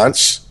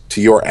response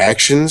to your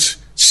actions,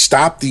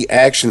 stop the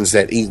actions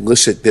that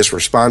elicit this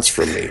response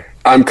from me."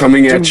 I'm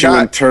coming at you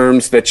in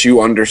terms that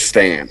you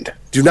understand.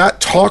 Do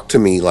not talk to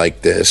me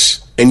like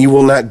this, and you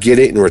will not get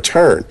it in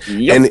return.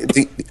 Yep. And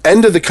the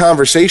end of the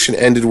conversation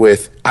ended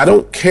with, I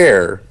don't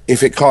care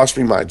if it costs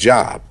me my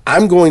job.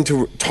 I'm going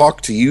to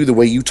talk to you the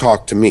way you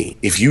talk to me.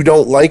 If you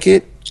don't like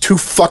it, too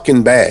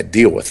fucking bad,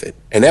 deal with it.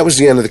 And that was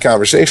the end of the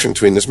conversation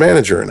between this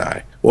manager and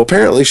I. Well,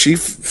 apparently she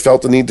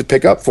felt the need to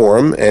pick up for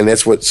him, and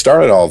that's what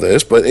started all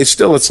this. But it's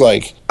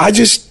like,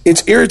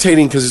 it's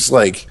irritating because it's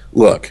like,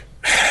 look,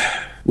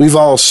 we've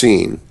all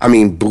seen,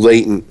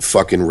 blatant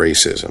fucking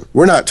racism.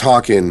 We're not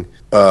talking,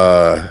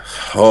 I'm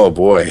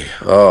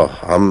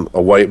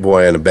a white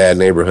boy in a bad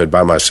neighborhood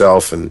by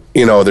myself, and,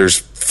 there's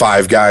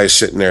 5 guys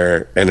sitting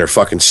there, and they're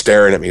fucking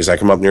staring at me as I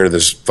come up near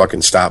this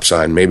fucking stop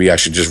sign. Maybe I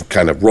should just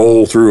kind of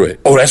roll through it.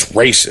 Oh, that's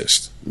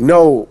racist.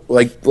 No,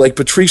 like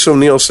Patrice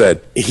O'Neal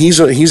said, he's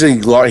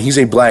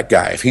a black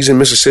guy. If he's in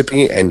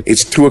Mississippi and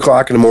it's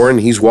 2:00 in the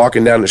morning, he's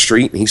walking down the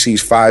street and he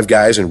sees 5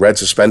 guys in red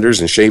suspenders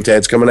and shaved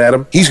heads coming at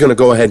him, he's going to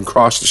go ahead and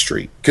cross the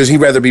street because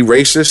he'd rather be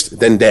racist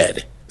than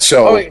dead.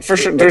 So, for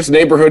sure, there's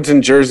neighborhoods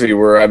in Jersey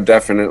where I've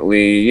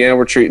definitely,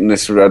 we're treating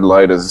this red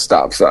light as a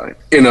stop sign.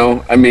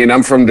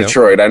 I'm from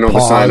Detroit. I know the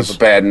sign of a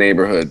bad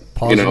neighborhood.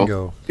 Pause and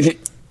go. You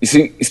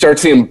start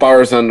seeing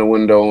bars on the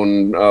window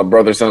and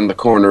brothers on the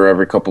corner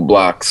every couple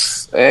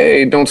blocks.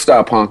 Hey, don't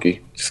stop,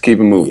 honky. Just keep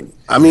it moving.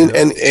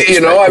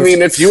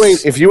 If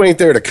you ain't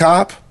there to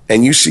cop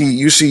and you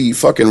see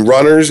fucking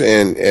runners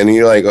and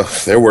you're like,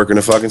 oh, they're working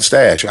a fucking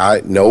stash.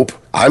 Nope,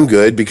 I'm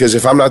good, because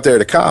if I'm not there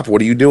to cop,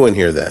 what are you doing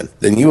here then?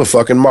 Then you a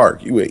fucking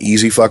mark. You an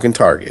easy fucking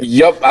target.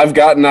 Yep, I've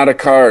gotten out of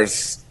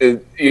cars, to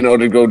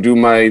go do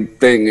my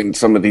thing in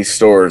some of these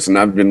stores, and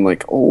I've been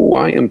like, oh,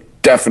 I am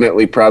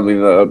definitely probably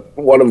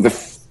one of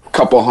the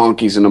couple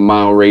honkies in a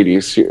mile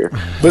radius here.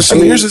 But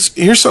see,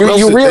 here's something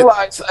you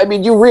realize.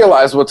 You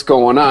realize what's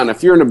going on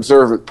if you're an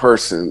observant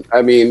person.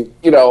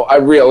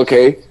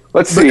 Okay.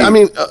 Let's see.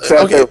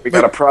 We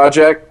got a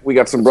project. We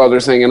got some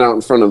brothers hanging out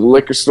in front of the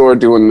liquor store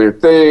doing their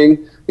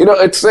thing.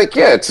 It's like,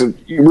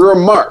 you're a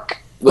mark.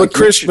 But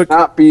Chris, should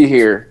not be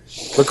here.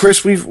 But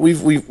Chris,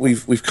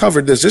 we've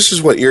covered this. This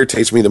is what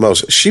irritates me the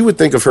most. She would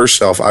think of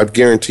herself, I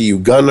guarantee you,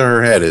 gun to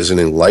her head, as an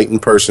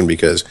enlightened person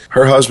because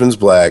her husband's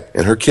black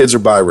and her kids are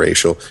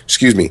biracial.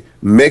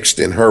 Mixed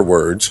in her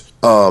words.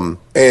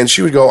 And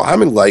she would go,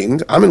 I'm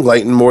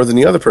enlightened more than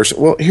the other person.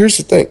 Well, here's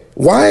the thing.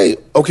 Why?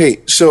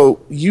 Okay,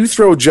 so you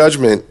throw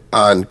judgment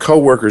on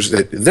coworkers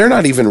that they're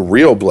not even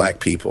real black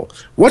people.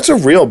 What's a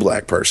real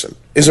black person?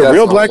 Is a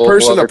real black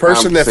person a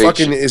person that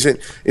fucking is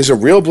a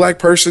real black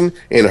person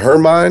in her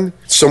mind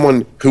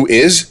someone who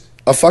is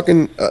a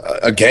fucking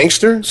a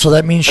gangster? So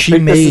that means she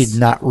made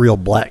not real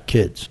black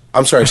kids.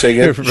 I'm sorry, say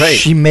again. Right.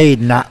 She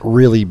made not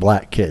really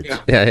black kids.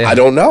 Yeah. I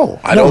don't know.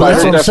 That's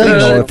what I'm saying.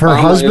 Though. If her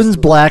husband's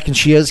black and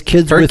she has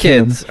kids with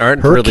him,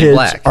 her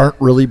kids aren't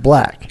really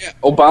black. Yeah,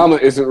 Obama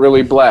isn't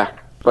really black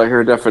by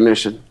her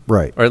definition.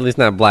 Right. Or at least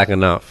not black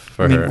enough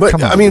for her. But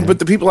but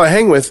the people I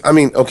hang with,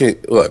 okay,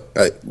 look,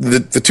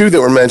 the 2 that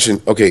were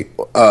mentioned, okay,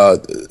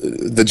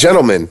 the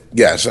gentleman,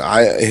 yes,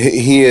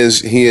 he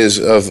is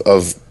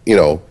of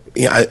who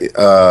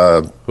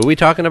are we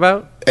talking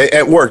about?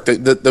 At work,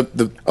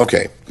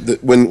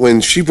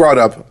 when she brought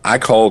up, I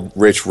called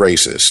Rich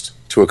racist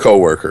to a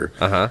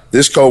coworker.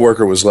 This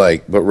coworker was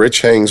like, but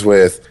Rich hangs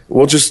with,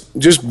 well, just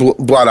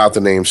blot out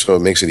the name so it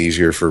makes it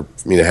easier for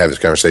me to have this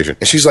conversation.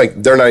 And she's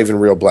like, they're not even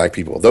real black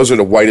people. Those are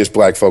the whitest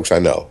black folks I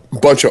know.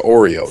 Bunch of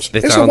Oreos.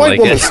 It's a white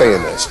woman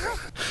saying this.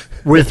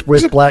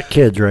 With black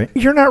kids, right?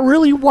 You're not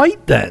really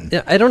white then.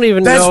 Yeah, I don't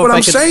even know. That's what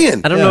I'm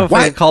saying. I don't know if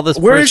I could call this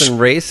person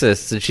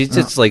racist. She's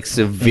just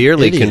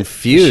severely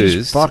confused.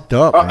 She's fucked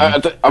up. I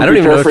don't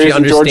even know if she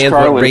understands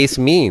what race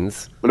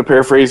means. I'm going to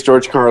paraphrase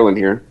George Carlin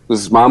here.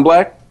 Is his mom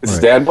black? Is his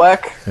dad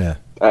black? Yeah.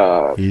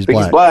 He's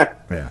black.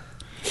 Yeah.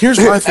 Here's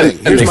my thing.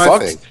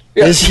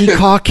 Yeah. Is he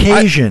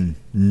Caucasian?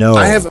 No.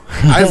 I have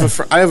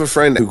a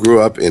friend who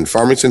grew up in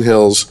Farmington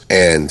Hills,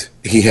 and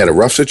he had a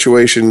rough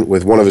situation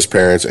with one of his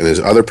parents, and his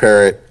other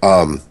parent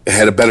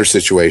had a better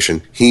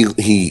situation.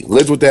 He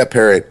lived with that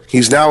parent.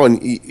 He's now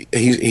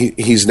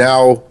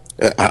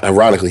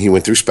ironically, he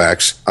went through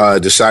specs,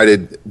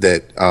 decided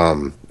that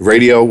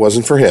radio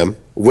wasn't for him.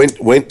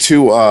 Went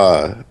to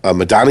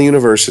Madonna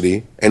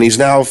University and he's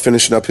now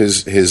finishing up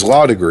his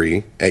law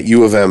degree at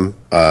U of M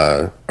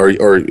or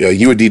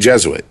UAD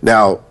Jesuit.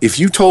 Now, if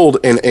you told,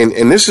 and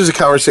this is a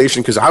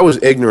conversation because I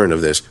was ignorant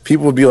of this,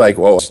 people would be like,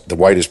 well, the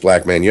whitest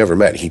black man you ever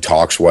met. He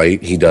talks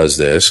white. He does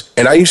this.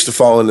 And I used to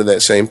fall into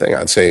that same thing.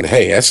 I'd say,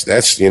 hey,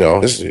 that's you're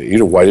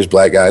the whitest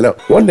black guy I know.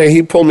 One day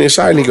he pulled me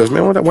aside and he goes,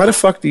 man, why the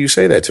fuck do you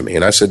say that to me?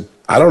 And I said,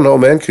 I don't know,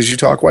 man, because you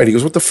talk white. He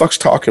goes, what the fuck's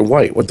talking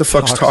white? What the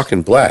fuck's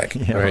talking black?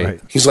 Yeah,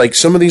 right. He's like,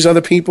 some of these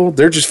other people,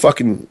 they're just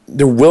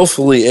they're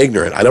willfully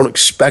ignorant. I don't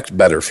expect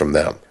better from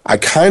them. I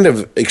kind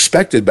of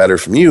expected better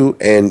from you,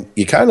 and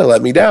you kind of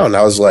let me down.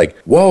 I was like,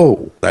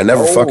 whoa, I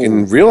never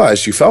fucking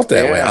realized you felt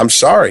that way. I'm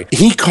sorry.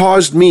 He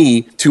caused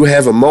me to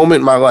have a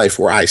moment in my life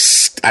where I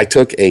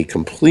took a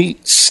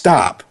complete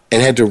stop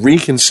and had to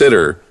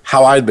reconsider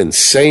how I'd been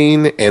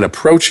saying and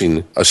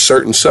approaching a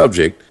certain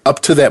subject up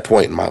to that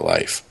point in my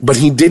life. But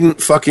he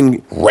didn't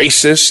fucking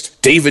racist,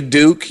 David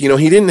Duke, he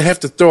didn't have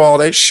to throw all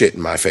that shit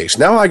in my face.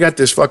 Now I got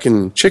this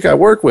fucking chick I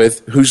work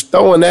with who's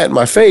throwing that in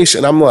my face,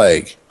 and I'm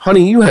like,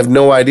 honey, you have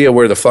no idea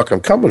where the fuck I'm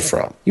coming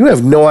from. You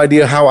have no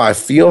idea how I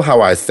feel, how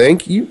I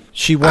think.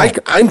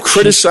 I'm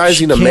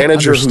criticizing a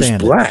manager who's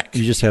black.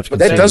 You just have to. But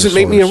that doesn't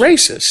make me a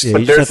racist. Yeah,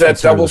 but there's that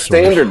double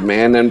standard,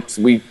 man, and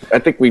I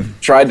think we've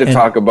tried to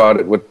talk about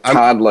it with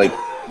Todd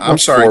I'm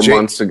sorry, 4 Jay.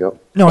 months ago.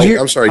 No,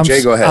 I'm sorry,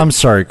 Jay, go ahead. I'm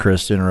sorry,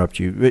 Chris, to interrupt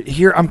you. But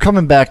here, I'm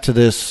coming back to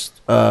this,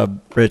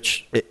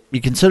 Rich.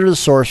 You consider the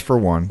source for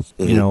one,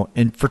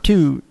 and for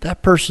two,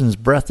 that person's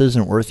breath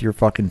isn't worth your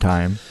fucking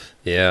time.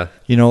 Yeah.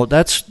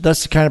 That's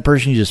the kind of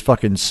person you just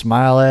fucking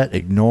smile at,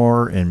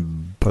 ignore,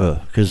 and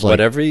because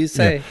whatever you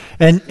say.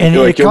 Yeah. And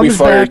it you'll comes be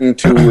fired back in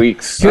 2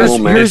 weeks.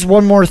 Here's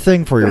one more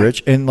thing for you,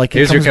 Rich, and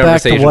Here's it comes your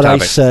back to what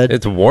topic. I said.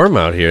 It's warm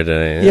out here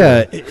today. Yeah,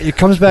 it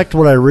comes back to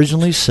what I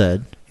originally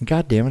said.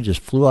 God damn it,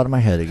 just flew out of my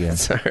head again.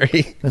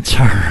 Sorry. That's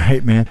all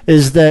right, man.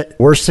 Is that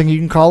worst thing you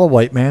can call a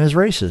white man is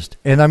racist.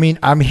 And I mean,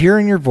 I'm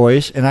hearing your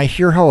voice and I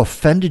hear how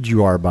offended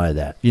you are by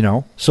that,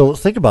 So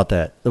think about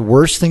that. The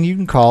worst thing you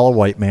can call a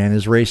white man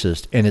is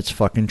racist, and it's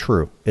fucking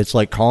true. It's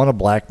like calling a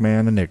black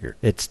man a nigger.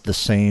 It's the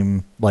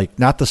same,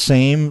 not the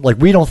same.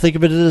 We don't think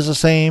of it as the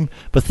same,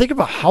 but think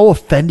about how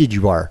offended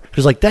you are.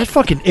 Because that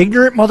fucking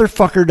ignorant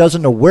motherfucker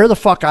doesn't know where the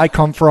fuck I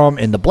come from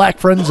and the black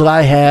friends that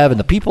I have and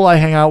the people I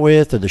hang out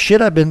with or the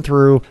shit I've been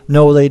through.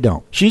 No, they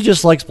don't. She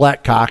just likes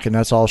black cock, and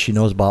that's all she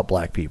knows about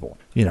black people.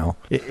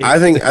 I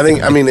think.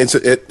 I mean, that's.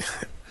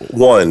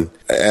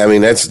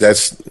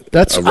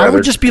 I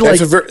would just be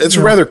it's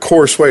a rather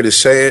coarse way to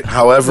say it.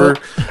 However,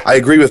 I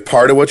agree with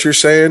part of what you're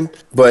saying,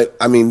 but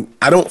I mean,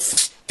 I don't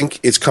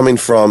think it's coming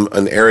from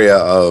an area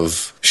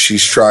of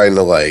she's trying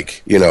to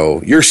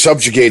you're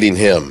subjugating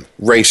him,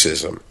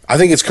 racism. I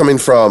think it's coming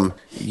from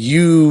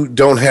you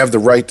don't have the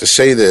right to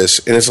say this,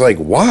 and it's like,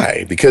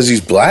 why? Because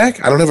he's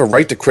black? I don't have a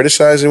right to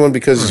criticize anyone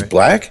because he's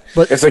black?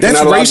 But that's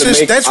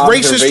racist. That's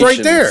racist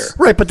right there.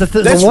 Right, but that's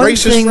the one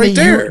thing right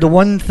there. The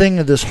one thing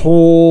of this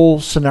whole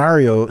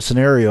scenario.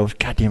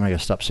 God damn, I gotta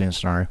stop saying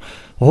scenario.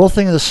 The whole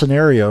thing of the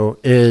scenario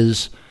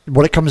is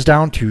what it comes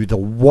down to. The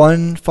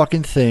one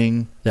fucking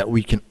thing that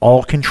we can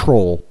all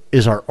control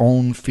is our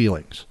own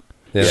feelings.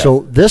 Yeah.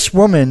 So this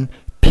woman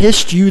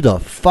pissed you the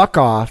fuck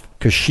off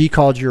because she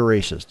called you a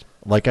racist.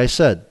 Like I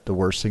said, the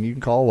worst thing you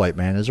can call a white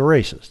man is a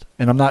racist.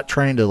 And I'm not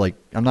trying to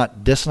I'm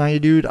not dissing on you,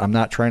 dude. I'm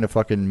not trying to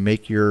fucking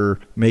make your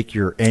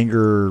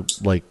anger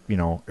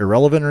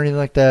irrelevant or anything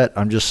like that.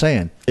 I'm just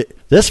saying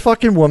this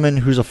fucking woman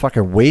who's a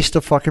fucking waste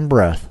of fucking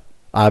breath,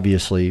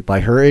 obviously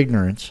by her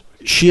ignorance,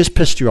 she has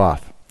pissed you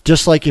off.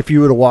 Just like if you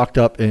would have walked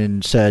up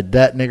and said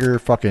that nigger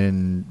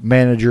fucking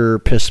manager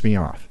pissed me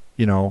off.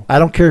 I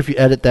don't care if you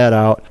edit that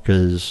out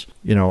because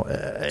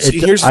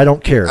I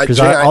don't care because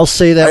I'll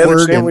say that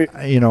word and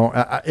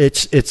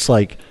it's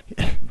like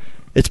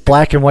it's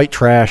black and white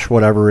trash,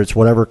 whatever. It's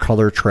whatever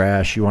color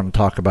trash you want to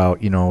talk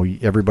about.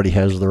 Everybody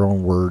has their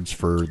own words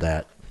for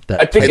that.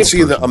 I think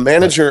a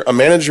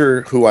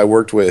manager who I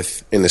worked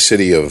with in the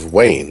city of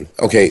Wayne.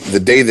 Okay, the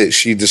day that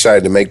she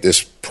decided to make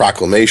this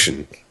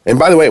proclamation. And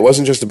by the way, it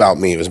wasn't just about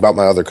me; it was about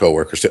my other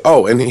coworkers too.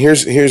 Oh, and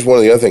here's one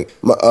of the other things.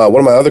 One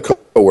of my other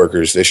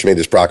coworkers that she made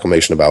this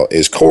proclamation about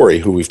is Corey,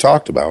 who we've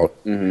talked about.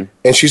 Mm-hmm.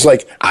 And she's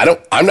like,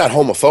 I'm not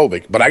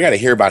homophobic, but I got to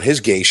hear about his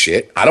gay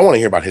shit. I don't want to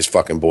hear about his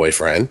fucking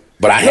boyfriend,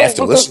 but I have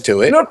to listen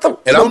to it.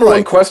 And I'm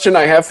one question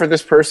I have for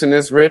this person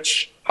is,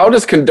 Rich, how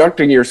does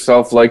conducting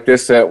yourself like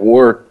this at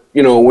work,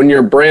 when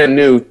you're brand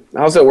new,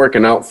 how's that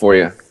working out for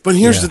you? But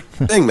here's the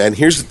thing, man.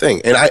 Here's the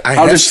thing, and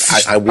how does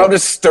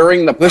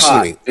stirring the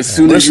pot as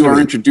soon as you are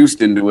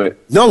introduced into it?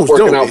 No,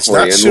 it's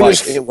not.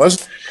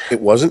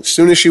 It wasn't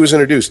soon as she was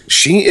introduced.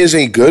 She is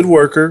a good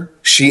worker.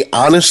 She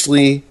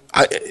honestly,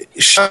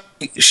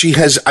 she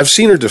has. I've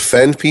seen her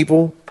defend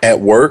people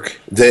at work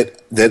that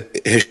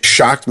has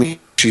shocked me.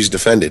 She's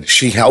defended.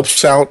 She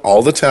helps out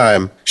all the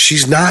time.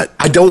 She's not.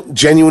 I don't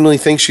genuinely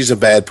think she's a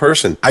bad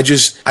person. I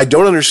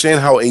don't understand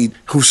how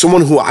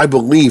someone who I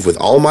believe with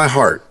all my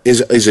heart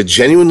is a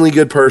genuinely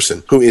good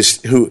person who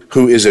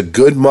is a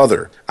good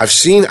mother. I've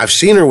seen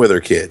her with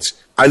her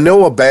kids. I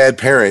know a bad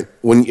parent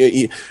when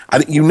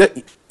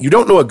you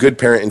don't know a good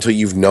parent until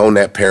you've known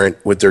that parent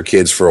with their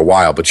kids for a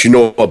while, but you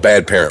know a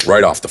bad parent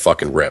right off the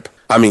fucking rip.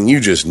 I mean, you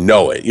just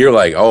know it. You're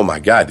like, oh my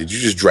God, did you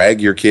just drag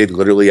your kid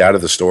literally out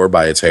of the store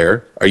by its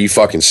hair? Are you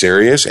fucking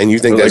serious? And you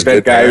think that's like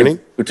good that guy parenting?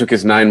 who took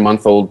his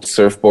 9-month-old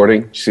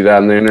surfboarding? You see that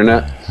on the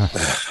internet?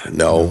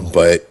 No,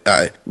 but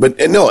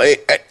no,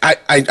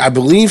 I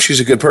believe she's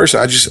a good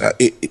person.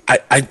 It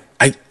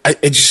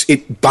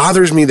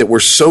bothers me that we're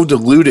so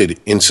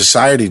deluded in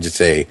society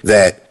today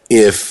that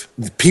if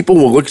people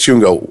will look at you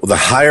and go, well, the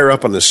higher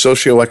up on the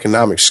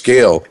socioeconomic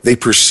scale they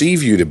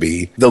perceive you to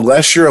be, the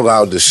less you're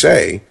allowed to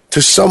say to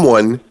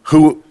someone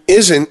who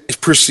isn't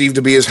perceived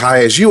to be as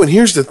high as you. And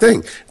here's the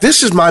thing.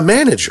 This is my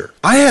manager.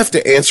 I have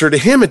to answer to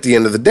him at the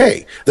end of the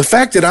day. The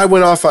fact that I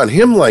went off on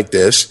him like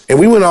this, and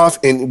we went off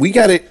and we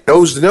got it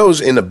nose to nose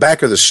in the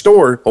back of the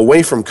store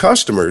away from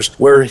customers,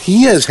 where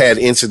he has had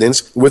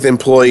incidents with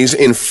employees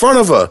in front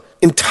of a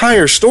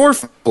entire store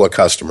full of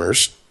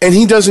customers, and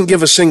he doesn't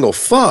give a single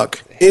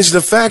fuck, is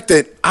the fact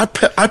that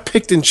I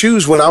picked and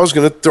choose when I was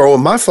going to throw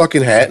my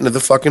fucking hat into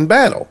the fucking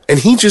battle. And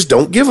he just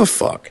don't give a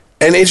fuck.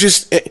 And it's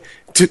just...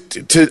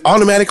 To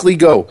automatically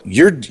go,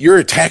 you're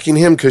attacking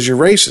him because you're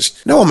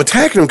racist. No, I'm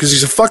attacking him because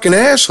he's a fucking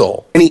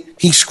asshole. And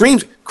he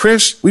screams,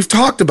 Chris, we've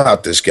talked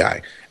about this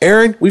guy.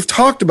 Aaron, we've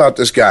talked about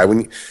this guy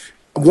when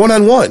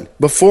one-on-one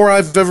before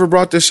I've ever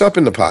brought this up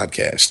in the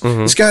podcast.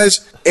 Mm-hmm. This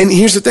guy's, and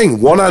here's the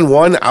thing,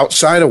 one-on-one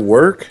outside of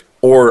work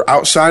or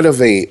outside of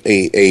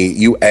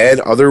you add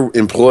other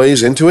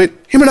employees into it,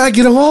 him and I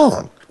get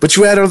along. But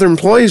you add other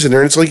employees in there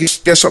and it's like you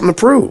got something to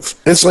prove.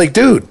 And it's like,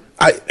 dude,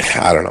 I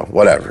don't know,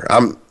 whatever.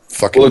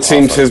 Well, it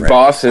seems his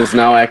boss has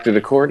now acted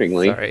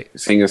accordingly,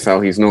 seeing as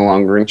how he's no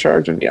longer in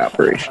charge of the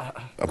operation.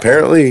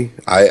 Apparently,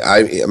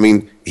 I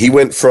mean, he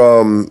went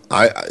from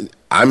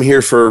I'm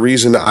here for a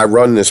reason, I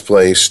run this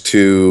place,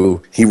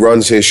 to he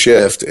runs his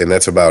shift, and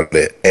that's about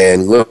it.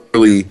 And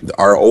literally,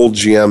 our old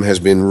GM has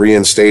been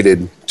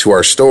reinstated to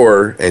our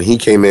store, and he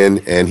came in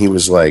and he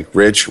was like,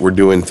 Rich, we're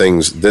doing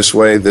things this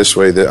way.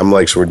 I'm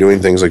like, so we're doing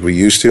things like we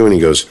used to? And he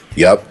goes,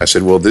 yep. I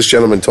said, well, this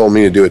gentleman told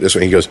me to do it this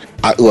way. He goes,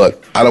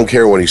 look, I don't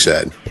care what he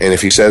said. And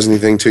if he says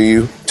anything to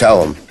you,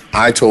 tell him,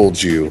 I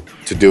told you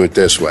to do it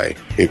this way.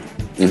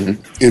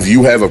 If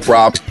you have a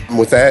problem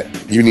with that,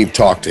 you need to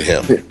talk to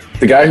him.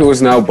 The guy who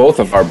is now both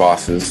of our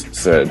bosses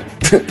said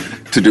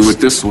to do it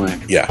this way.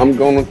 Yeah. I'm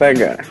going with that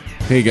guy.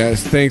 Hey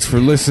guys, thanks for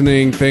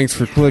listening, thanks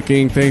for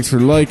clicking, thanks for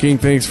liking,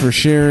 thanks for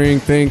sharing,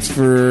 thanks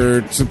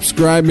for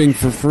subscribing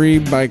for free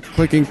by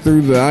clicking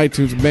through the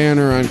iTunes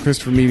banner on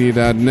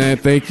ChristopherMedia.net.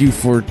 Thank you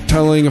for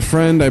telling a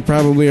friend. I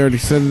probably already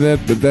said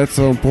that, but that's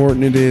how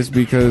important it is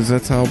because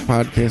that's how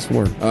podcasts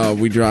work.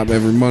 We drop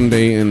every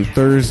Monday and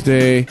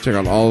Thursday. Check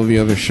out all of the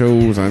other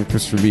shows on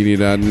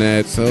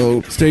ChristopherMedia.net.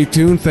 So stay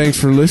tuned, thanks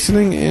for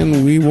listening,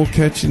 and we will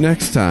catch you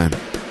next time.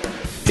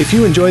 If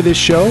you enjoy this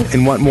show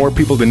and want more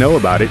people to know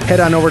about it, head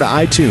on over to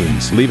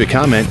iTunes, leave a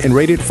comment, and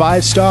rate it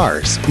 5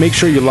 stars. Make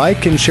sure you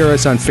like and share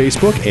us on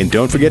Facebook, and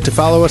don't forget to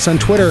follow us on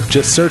Twitter.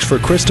 Just search for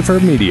Christopher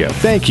Media.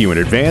 Thank you in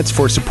advance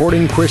for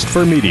supporting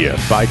Christopher Media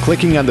by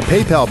clicking on the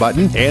PayPal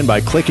button and by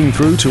clicking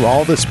through to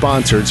all the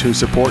sponsors who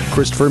support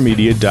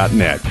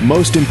ChristopherMedia.net.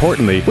 Most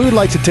importantly, we would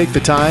like to take the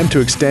time to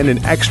extend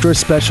an extra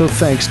special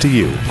thanks to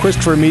you.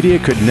 Christopher Media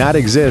could not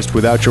exist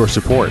without your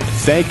support.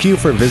 Thank you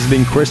for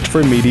visiting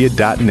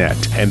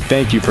ChristopherMedia.net, and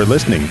thank you for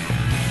listening.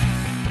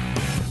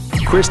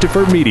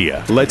 Christopher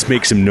Media. Let's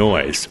make some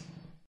noise.